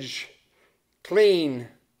bright edge clean,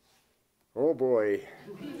 oh boy,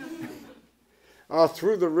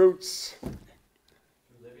 through the roots. Through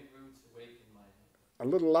living roots awaken my head. A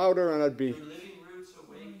little louder and I'd be... Through living roots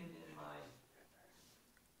awaken in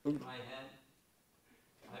my head.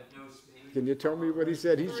 I've no space. Can you tell me what he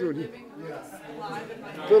said? He's really...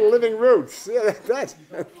 Little living roots. Yeah, that's...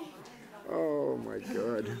 Oh my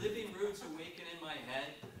God. Through living roots awaken in my head.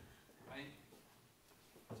 Right?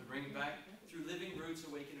 To bring it back. Through living roots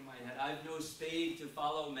awaken in my head. I've no spade to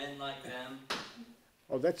follow men like them.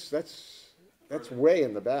 Oh, that's way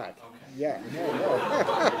in the back. Okay. Yeah.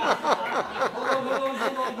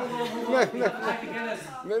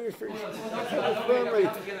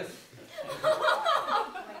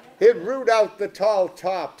 He'd root out the tall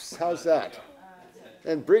tops. How's that?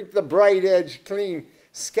 And break the bright edge clean,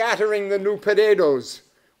 scattering the new potatoes,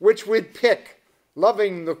 which we'd pick,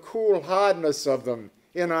 loving the cool hardness of them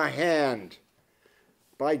in our hand.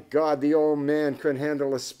 By God, the old man could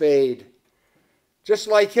handle a spade. Just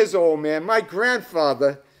like his old man, my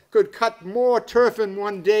grandfather could cut more turf in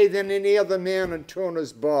one day than any other man in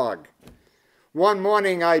Turner's Bog. One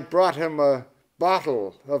morning I brought him a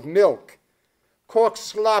bottle of milk, corked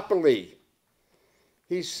sloppily.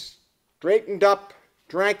 He straightened up,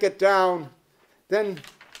 drank it down, then,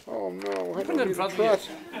 oh no, I don't need a crutch.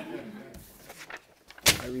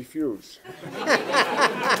 I refuse.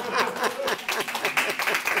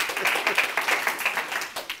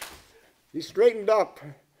 He straightened up,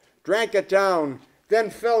 drank it down, then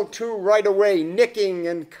fell to right away, nicking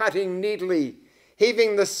and cutting neatly,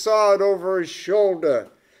 heaving the sod over his shoulder,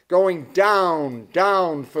 going down,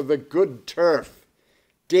 down for the good turf,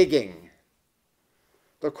 digging.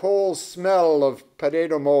 The cold smell of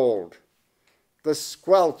potato mold, the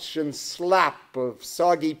squelch and slap of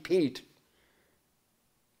soggy peat.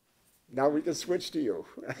 Now we can switch to you.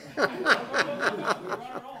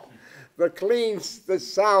 The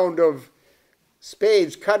sound of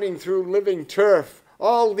spades cutting through living turf,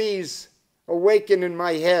 all these awaken in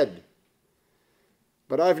my head.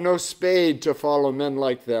 But I've no spade to follow men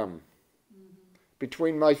like them.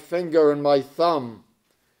 Between my finger and my thumb,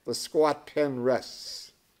 the squat pen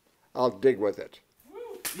rests. I'll dig with it.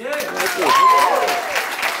 Yeah. Thank you.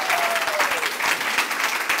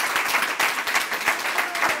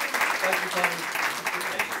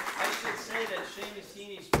 I should say that Seamus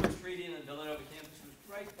Heaney's first reading on Villanova campus was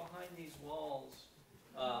right behind these walls.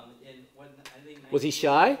 Was he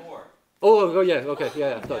shy? 1994. Oh, yeah, okay,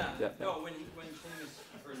 yeah. No, when Seamus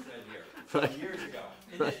first read here, Right. years ago,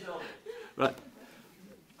 in this building. Right.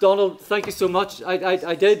 Donald, thank you so much. I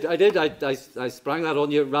sprang that on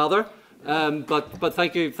you rather, but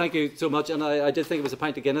thank you so much. And I did think it was a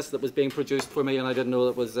pint of Guinness that was being produced for me, and I didn't know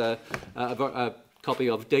it was a copy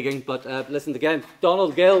of Digging. But listen again,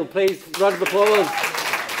 Donald Gill, please, round of applause.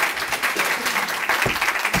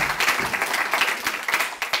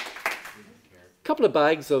 Couple of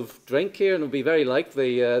bags of drink here, and it'll be very like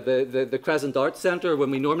the Crescent Arts Centre when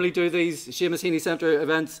we normally do these Seamus Heaney Centre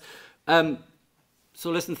events. So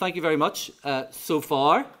listen, thank you very much so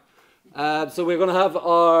far. So we're going to have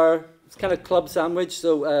our kind of club sandwich.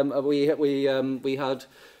 So we had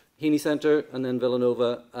Heaney Centre, and then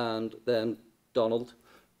Villanova, and then Donald,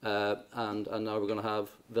 and now we're going to have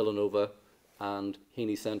Villanova and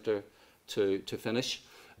Heaney Centre to finish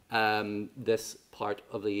this part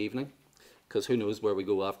of the evening, because who knows where we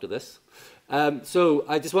go after this. So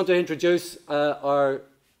I just want to introduce our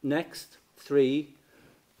next three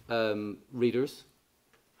readers.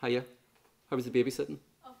 Hiya. How was the babysitting?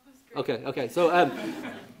 Oh, it was great. Okay.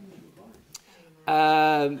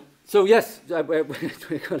 So yes, we're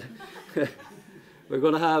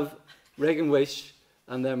going to have Reagan Wish,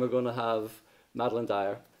 and then we're going to have Madelyn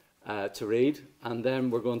Dyer to read, and then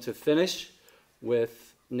we're going to finish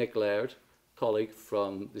with Nick Laird, colleague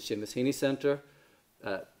from the Seamus Heaney Centre.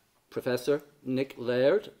 Professor Nick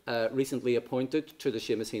Laird, recently appointed to the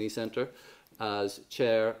Seamus Heaney Centre as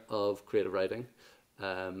chair of creative writing,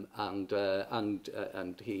 and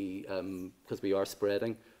he, because we are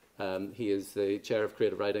spreading, he is the chair of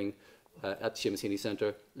creative writing at the Seamus Heaney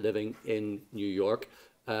Centre, living in New York.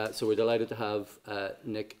 So we're delighted to have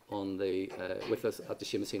Nick on with us at the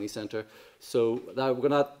Seamus Heaney Centre. So now we're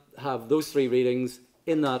going to have those three readings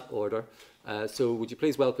in that order. So would you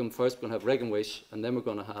please welcome first, we're going to have Regan Wish, and then we're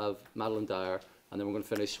going to have Madelyn Dyer, and then we're going to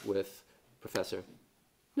finish with Professor,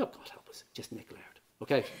 no, God help us, just Nick Laird.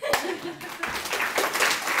 Okay.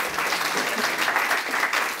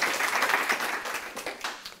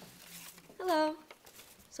 Hello.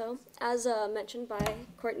 So, as mentioned by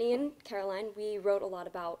Courtney and Caroline, we wrote a lot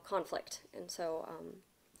about conflict, and so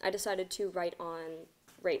I decided to write on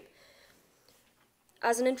rape.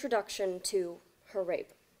 As an introduction to her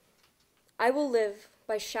rape, I will live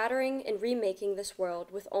by shattering and remaking this world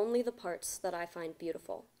with only the parts that I find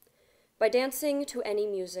beautiful, by dancing to any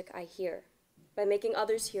music I hear, by making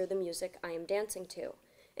others hear the music I am dancing to,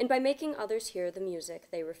 and by making others hear the music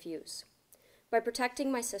they refuse, by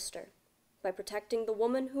protecting my sister, by protecting the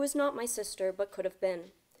woman who is not my sister but could have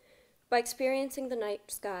been, by experiencing the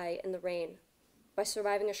night sky and the rain, by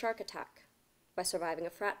surviving a shark attack, by surviving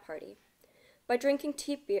a frat party, by drinking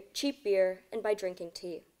cheap beer and by drinking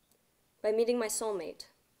tea, by meeting my soulmate,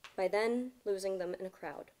 by then losing them in a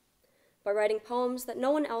crowd, by writing poems that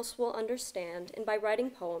no one else will understand and by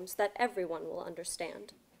writing poems that everyone will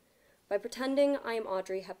understand, by pretending I am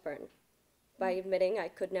Audrey Hepburn, by admitting I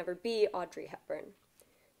could never be Audrey Hepburn,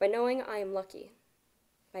 by knowing I am lucky,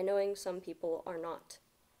 by knowing some people are not.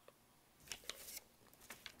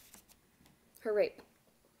 Her rape.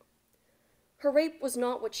 Her rape was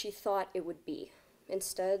not what she thought it would be.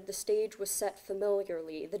 Instead, the stage was set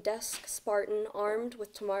familiarly, the desk Spartan armed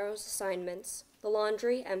with tomorrow's assignments, the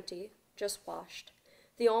laundry empty, just washed,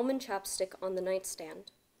 the almond chapstick on the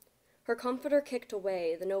nightstand. Her comforter kicked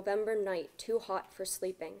away, the November night too hot for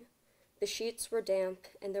sleeping. The sheets were damp,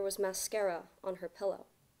 and there was mascara on her pillow.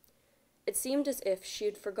 It seemed as if she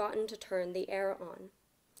had forgotten to turn the air on.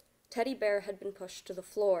 Teddy Bear had been pushed to the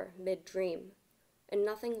floor mid-dream, and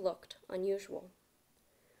nothing looked unusual.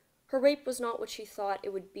 Her rape was not what she thought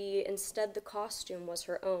it would be. Instead, the costume was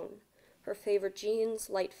her own. Her favorite jeans,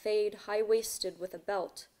 light fade, high-waisted with a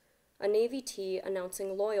belt. A navy tee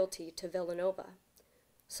announcing loyalty to Villanova.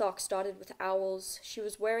 Socks dotted with owls. She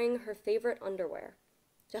was wearing her favorite underwear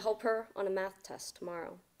to help her on a math test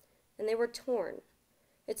tomorrow. And they were torn.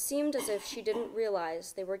 It seemed as if she didn't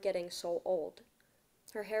realize they were getting so old.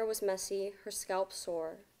 Her hair was messy, her scalp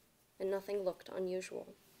sore, and nothing looked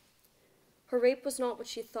unusual. Her rape was not what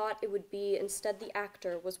she thought it would be. Instead, the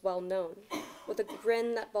actor was well known, with a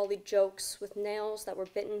grin that volleyed jokes, with nails that were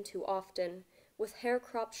bitten too often, with hair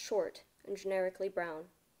cropped short and generically brown.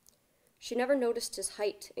 She never noticed his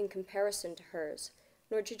height in comparison to hers,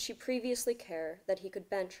 nor did she previously care that he could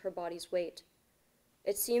bench her body's weight.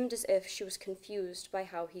 It seemed as if she was confused by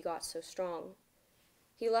how he got so strong.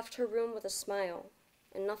 He left her room with a smile,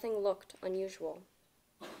 and nothing looked unusual.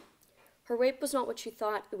 Her rape was not what she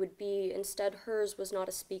thought it would be. Instead, hers was not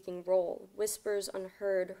a speaking role, whispers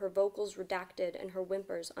unheard, her vocals redacted, and her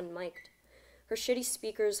whimpers unmiked. Her shitty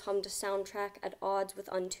speakers hummed a soundtrack at odds with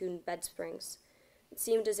untuned bed springs. It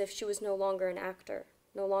seemed as if she was no longer an actor,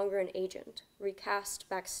 no longer an agent, recast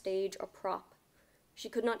backstage a prop. She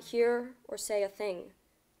could not hear or say a thing,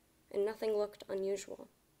 and nothing looked unusual.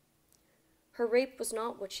 Her rape was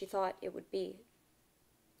not what she thought it would be.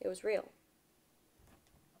 It was real.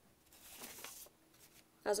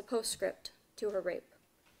 As a postscript to her rape,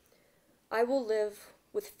 I will live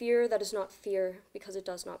with fear that is not fear because it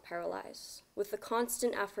does not paralyze, with the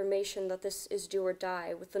constant affirmation that this is do or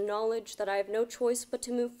die, with the knowledge that I have no choice but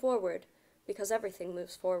to move forward because everything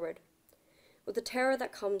moves forward, with the terror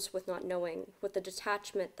that comes with not knowing, with the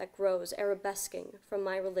detachment that grows arabesquing from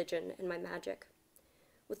my religion and my magic,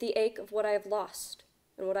 with the ache of what I have lost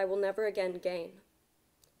and what I will never again gain,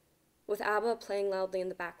 with ABBA playing loudly in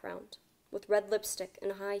the background, with red lipstick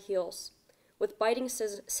and high heels, with biting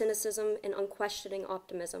cynicism and unquestioning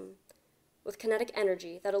optimism, with kinetic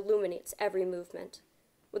energy that illuminates every movement,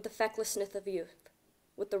 with the fecklessness of youth,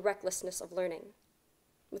 with the recklessness of learning,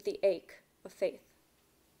 with the ache of faith.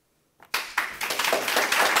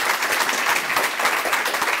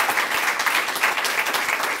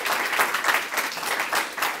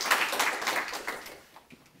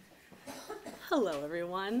 Hello,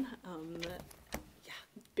 everyone.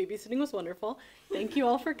 Babysitting was wonderful. Thank you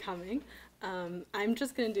all for coming. I'm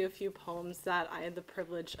just going to do a few poems that I had the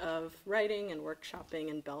privilege of writing and workshopping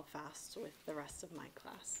in Belfast with the rest of my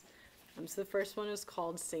class. So the first one is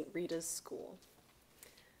called St. Rita's School.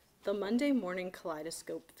 The Monday morning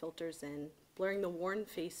kaleidoscope filters in, blurring the worn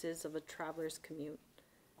faces of a traveler's commute.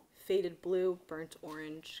 Faded blue, burnt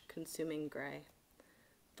orange, consuming gray.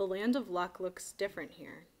 The land of luck looks different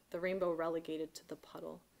here, the rainbow relegated to the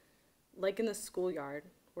puddle. Like in the schoolyard,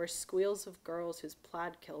 where squeals of girls whose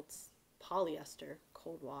plaid kilts, polyester,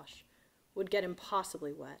 cold wash, would get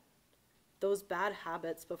impossibly wet. Those bad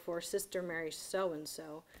habits before Sister Mary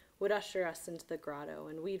so-and-so would usher us into the grotto,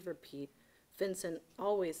 and we'd repeat, Vincent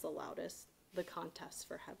always the loudest, the contest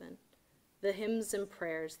for heaven. The hymns and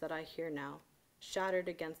prayers that I hear now, shattered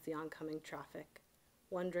against the oncoming traffic,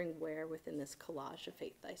 wondering where within this collage of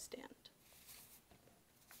faith I stand.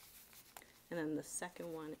 And then the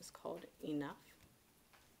second one is called Enough.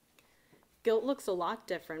 Guilt looks a lot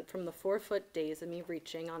different from the 4-foot days of me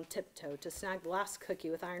reaching on tiptoe to snag the last cookie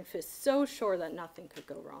with iron fists so sure that nothing could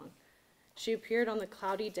go wrong. She appeared on the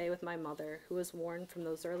cloudy day with my mother, who was worn from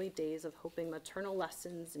those early days of hoping maternal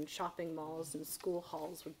lessons in shopping malls and school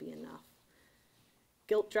halls would be enough.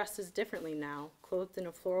 Guilt dresses differently now, clothed in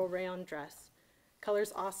a floral rayon dress,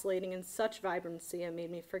 colors oscillating in such vibrancy it made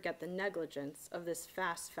me forget the negligence of this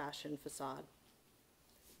fast fashion facade.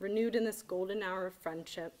 Renewed in this golden hour of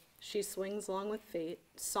friendship, she swings along with fate,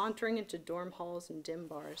 sauntering into dorm halls and dim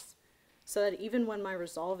bars, so that even when my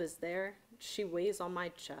resolve is there, she weighs on my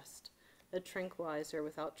chest, a tranquilizer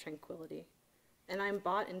without tranquility, and I am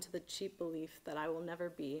bought into the cheap belief that I will never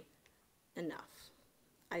be enough,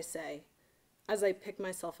 I say, as I pick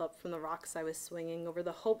myself up from the rocks I was swinging over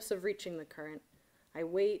the hopes of reaching the current. I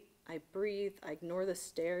wait, I breathe, I ignore the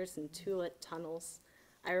stairs and two-lit tunnels.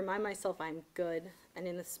 I remind myself I'm good, and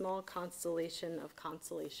in the small constellation of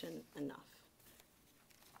consolation, enough.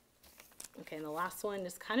 Okay, and the last one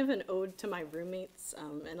is kind of an ode to my roommates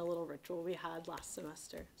and a little ritual we had last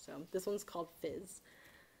semester. So this one's called Fizz.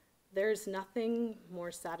 There's nothing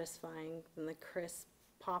more satisfying than the crisp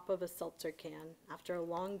pop of a seltzer can after a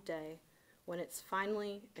long day when it's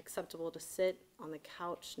finally acceptable to sit on the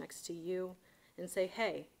couch next to you and say,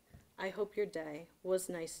 hey, I hope your day was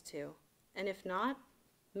nice too. And if not,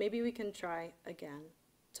 maybe we can try again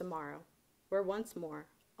tomorrow, where once more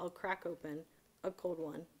I'll crack open a cold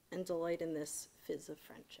one and delight in this fizz of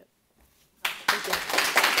friendship. Thank you.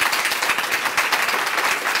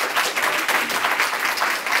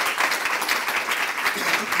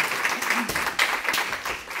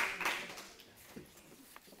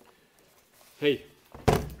 Hey,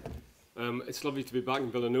 it's lovely to be back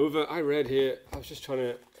in Villanova. I read here, I was just trying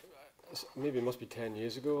to, maybe it must be 10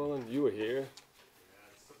 years ago, Alan, you were here.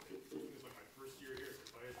 It was like my first year here,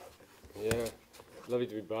 so Yeah, lovely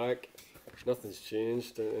to be back. Nothing's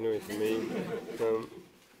changed, anyway, for me.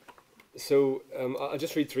 I'll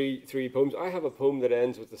just read three poems. I have a poem that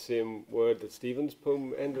ends with the same word that Stephen's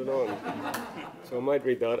poem ended on. So I might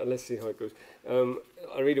read that, and let's see how it goes.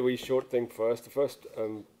 I'll read a wee short thing first. The first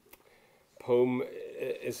poem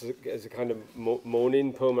is a kind of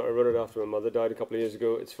moaning poem. I wrote it after my mother died a couple of years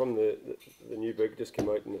ago. It's from the new book, it just came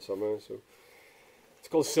out in the summer. So it's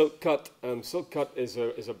called Silk Cut. Silk Cut is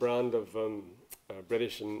a brand of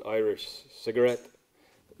British and Irish cigarette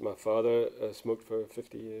that my father smoked for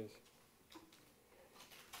 50 years.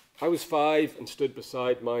 I was 5 and stood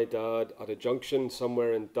beside my dad at a junction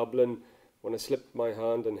somewhere in Dublin when I slipped my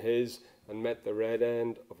hand in his and met the red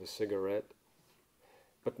end of a cigarette.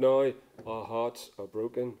 But now our hearts are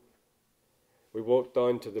broken. We walk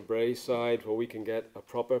down to the Bray side where we can get a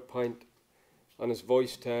proper pint, and his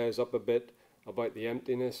voice tears up a bit about the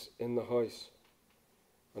emptiness in the house.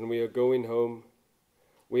 And we are going home,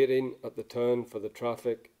 waiting at the turn for the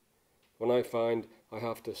traffic, when I find I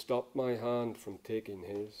have to stop my hand from taking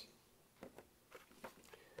his.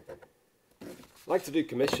 I like to do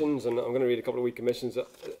commissions, and I'm going to read a couple of wee commissions.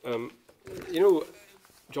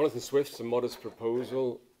 Jonathan Swift's A Modest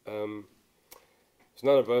Proposal. It's an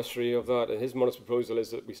anniversary of that, and his modest proposal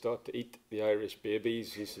is that we start to eat the Irish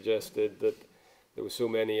babies. He suggested that there were so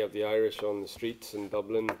many of the Irish on the streets in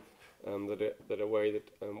Dublin that a way that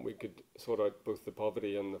we could sort out both the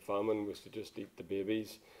poverty and the famine was to just eat the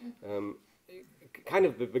babies. Kind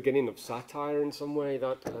of the beginning of satire in some way,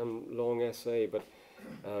 that long essay, but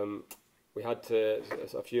we had to,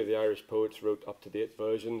 a few of the Irish poets wrote up-to-date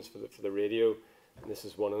versions for the radio, and this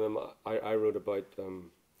is one of them. I wrote about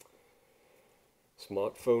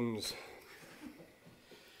smartphones.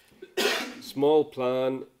 Small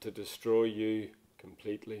plan to destroy you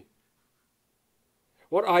completely.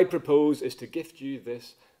 What I propose is to gift you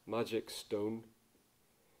this magic stone.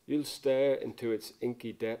 You'll stare into its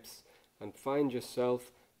inky depths and find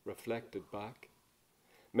yourself reflected back,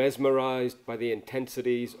 mesmerized by the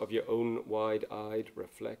intensities of your own wide-eyed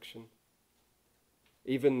reflection.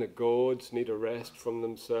 Even the gods need a rest from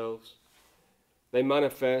themselves. They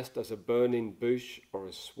manifest as a burning bush or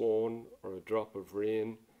a swan or a drop of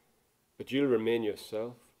rain, but you'll remain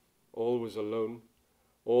yourself, always alone,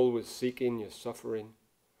 always seeking your suffering,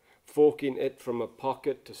 forking it from a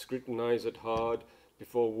pocket to scrutinize it hard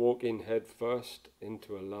before walking head first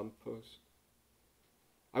into a lamppost.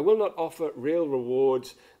 I will not offer real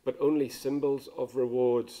rewards, but only symbols of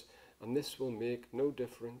rewards, and this will make no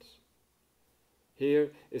difference.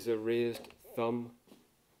 Here is a raised thumb.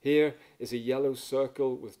 Here is a yellow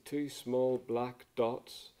circle with 2 small black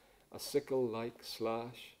dots, a sickle-like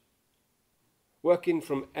slash. Working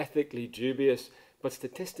from ethically dubious but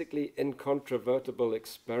statistically incontrovertible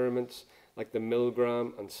experiments like the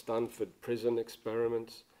Milgram and Stanford prison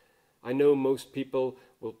experiments, I know most people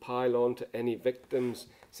will pile on to any victims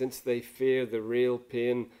since they fear the real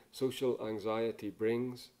pain social anxiety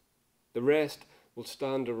brings. The rest will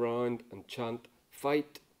stand around and chant,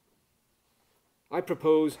 "Fight!" I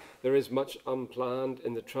propose there is much unplanned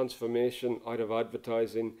in the transformation out of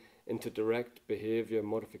advertising into direct behaviour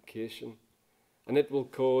modification, and it will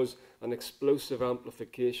cause an explosive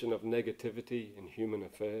amplification of negativity in human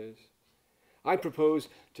affairs. I propose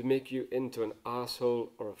to make you into an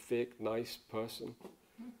asshole or a fake nice person.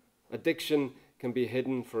 Addiction can be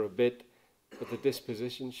hidden for a bit, but the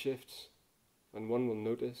disposition shifts, and one will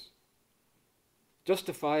notice.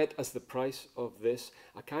 Justify it as the price of this,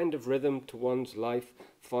 a kind of rhythm to one's life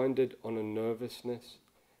founded on a nervousness,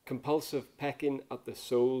 compulsive pecking at the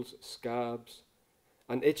soul's scabs,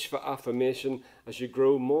 an itch for affirmation as you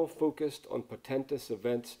grow more focused on portentous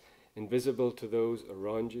events invisible to those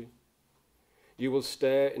around you. You will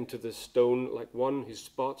stare into the stone like one who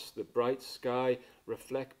spots the bright sky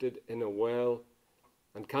reflected in a well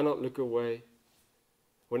and cannot look away,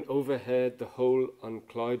 when overhead the whole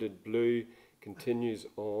unclouded blue continues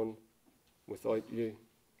on without you.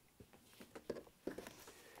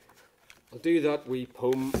 I'll do that wee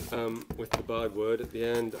poem with the bad word at the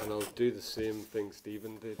end, and I'll do the same thing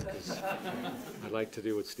Stephen did, because I like to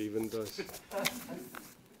do what Stephen does.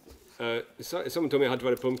 Someone told me I had to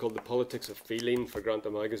write a poem called The Politics of Feeling for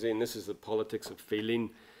Granta magazine. This is The Politics of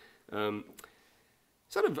Feeling.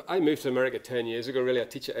 I moved to America 10 years ago, really. I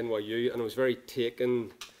teach at NYU, and I was very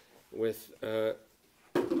taken with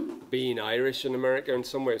being Irish in America. In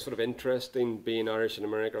some way, it's sort of interesting being Irish in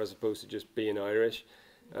America as opposed to just being Irish.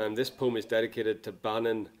 This poem is dedicated to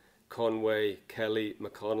Bannon, Conway, Kelly,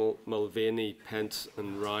 McConnell, Mulvaney, Pence,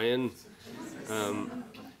 and Ryan.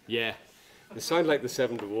 Yeah, they sound like the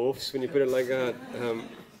Seven Dwarfs when you put it like that.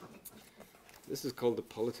 This is called The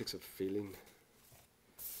Politics of Feeling.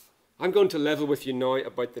 I'm going to level with you now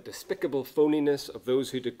about the despicable phoniness of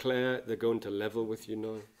those who declare they're going to level with you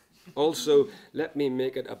now. Also, let me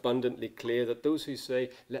make it abundantly clear that those who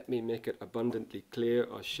say, "Let me make it abundantly clear,"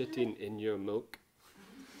 are shitting in your milk.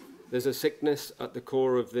 There's a sickness at the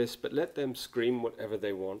core of this, but let them scream whatever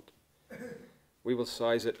they want. We will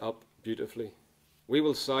size it up beautifully. We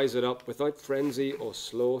will size it up without frenzy or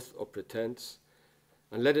sloth or pretense,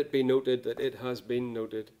 and let it be noted that it has been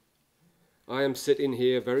noted. I am sitting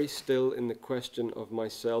here very still in the question of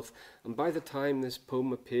myself, and by the time this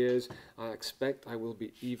poem appears, I expect I will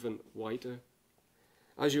be even whiter.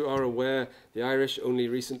 As you are aware, the Irish only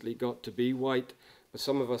recently got to be white, but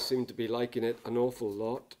some of us seem to be liking it an awful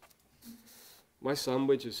lot. My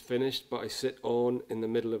sandwich is finished, but I sit on in the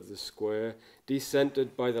middle of the square,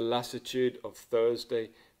 decentered by the lassitude of Thursday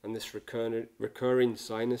and this recurring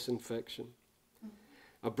sinus infection.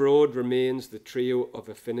 Abroad remains the trio of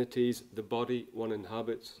affinities, the body one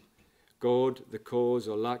inhabits, God, the cause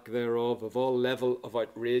or lack thereof, of all level of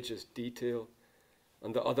outrageous detail,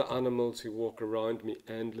 and the other animals who walk around me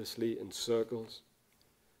endlessly in circles.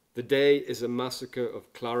 The day is a massacre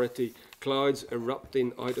of clarity, clouds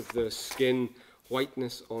erupting out of their skin,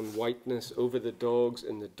 whiteness on whiteness, over the dogs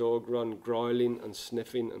in the dog run, growling and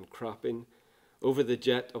sniffing and crapping, over the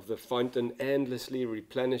jet of the fountain, endlessly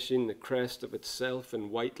replenishing the crest of itself in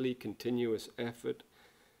whitely continuous effort.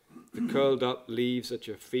 The curled up leaves at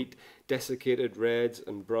your feet, desiccated reds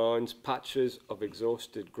and browns, patches of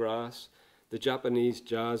exhausted grass, the Japanese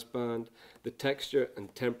jazz band, the texture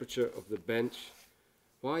and temperature of the bench.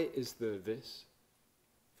 Why is there this?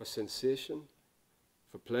 For sensation?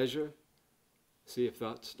 For pleasure? See if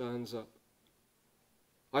that stands up.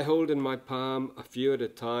 I hold in my palm, a few at a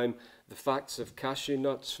time, the facts of cashew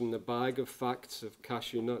nuts from the bag of facts of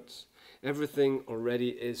cashew nuts. Everything already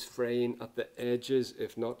is fraying at the edges,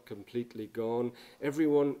 if not completely gone.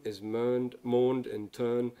 Everyone is mourned in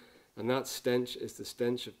turn, and that stench is the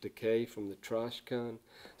stench of decay from the trash can,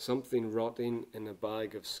 something rotting in a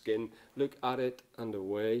bag of skin. Look at it and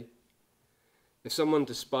away. If someone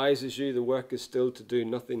despises you, the work is still to do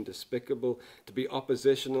nothing despicable, to be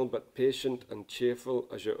oppositional but patient and cheerful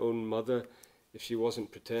as your own mother, if she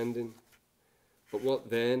wasn't pretending. But what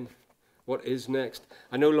then? What is next?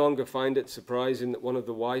 I no longer find it surprising that one of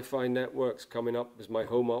the Wi-Fi networks coming up as my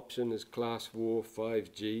home option is Class War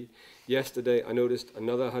 5G. Yesterday I noticed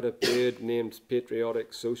another had appeared named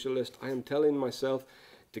Patriotic Socialist. I am telling myself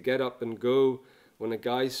to get up and go when a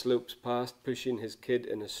guy slopes past pushing his kid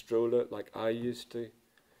in a stroller like I used to.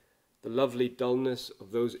 The lovely dullness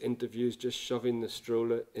of those interviews just shoving the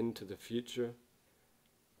stroller into the future.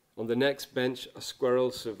 On the next bench, a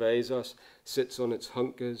squirrel surveys us, sits on its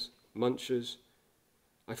hunkers, munches.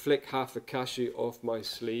 I flick half the cashew off my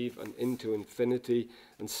sleeve and into infinity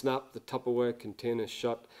and snap the Tupperware container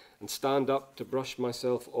shut and stand up to brush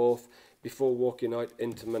myself off before walking out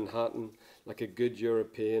into Manhattan like a good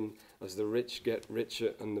European as the rich get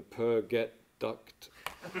richer and the poor get ducked.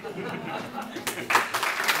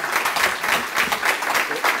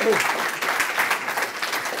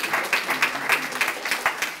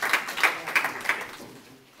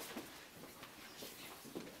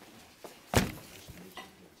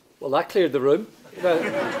 Well, that cleared the room.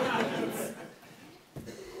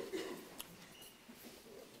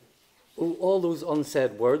 All those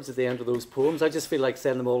unsaid words at the end of those poems, I just feel like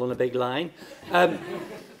saying them all in a big line.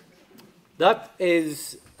 That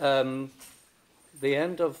is the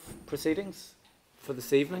end of proceedings for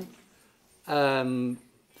this evening.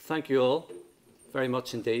 Thank you all very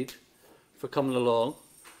much indeed for coming along.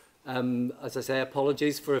 As I say,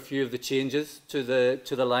 apologies for a few of the changes to the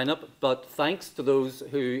lineup, but thanks to those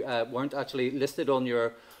who weren't actually listed on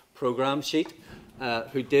your programme sheet,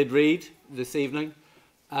 who did read this evening.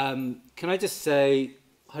 Can I just say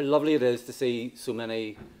how lovely it is to see so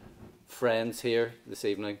many friends here this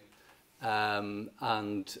evening,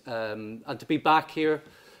 and to be back here.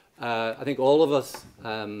 I think all of us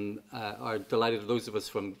are delighted, those of us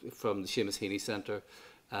from the Seamus Heaney Centre,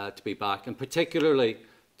 to be back, and particularly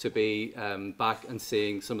to be back and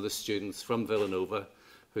seeing some of the students from Villanova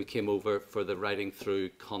who came over for the Writing Through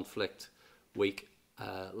Conflict week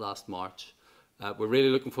last March. We're really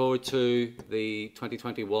looking forward to the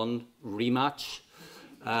 2021 rematch.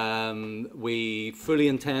 We fully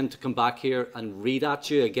intend to come back here and read at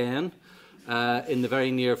you again in the very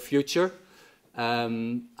near future. I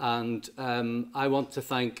want to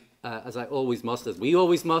thank, as I always must, as we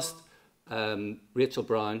always must, Rachel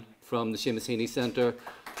Brown from the Seamus Heaney Centre,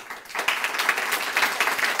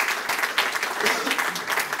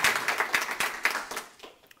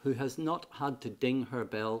 who has not had to ding her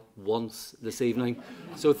bell once this evening.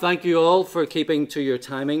 So thank you all for keeping to your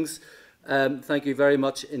timings. Thank you very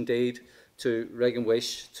much indeed to Regan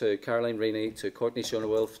Wish, to Caroline Heaney, to Courtney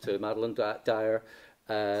Schonewolf, to Madelyn Dyer,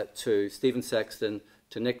 to Stephen Sexton,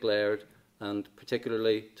 to Nick Laird, and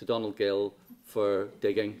particularly to Donald Gill for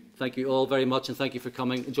digging. Thank you all very much, and thank you for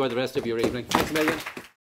coming. Enjoy the rest of your evening. Thanks a million.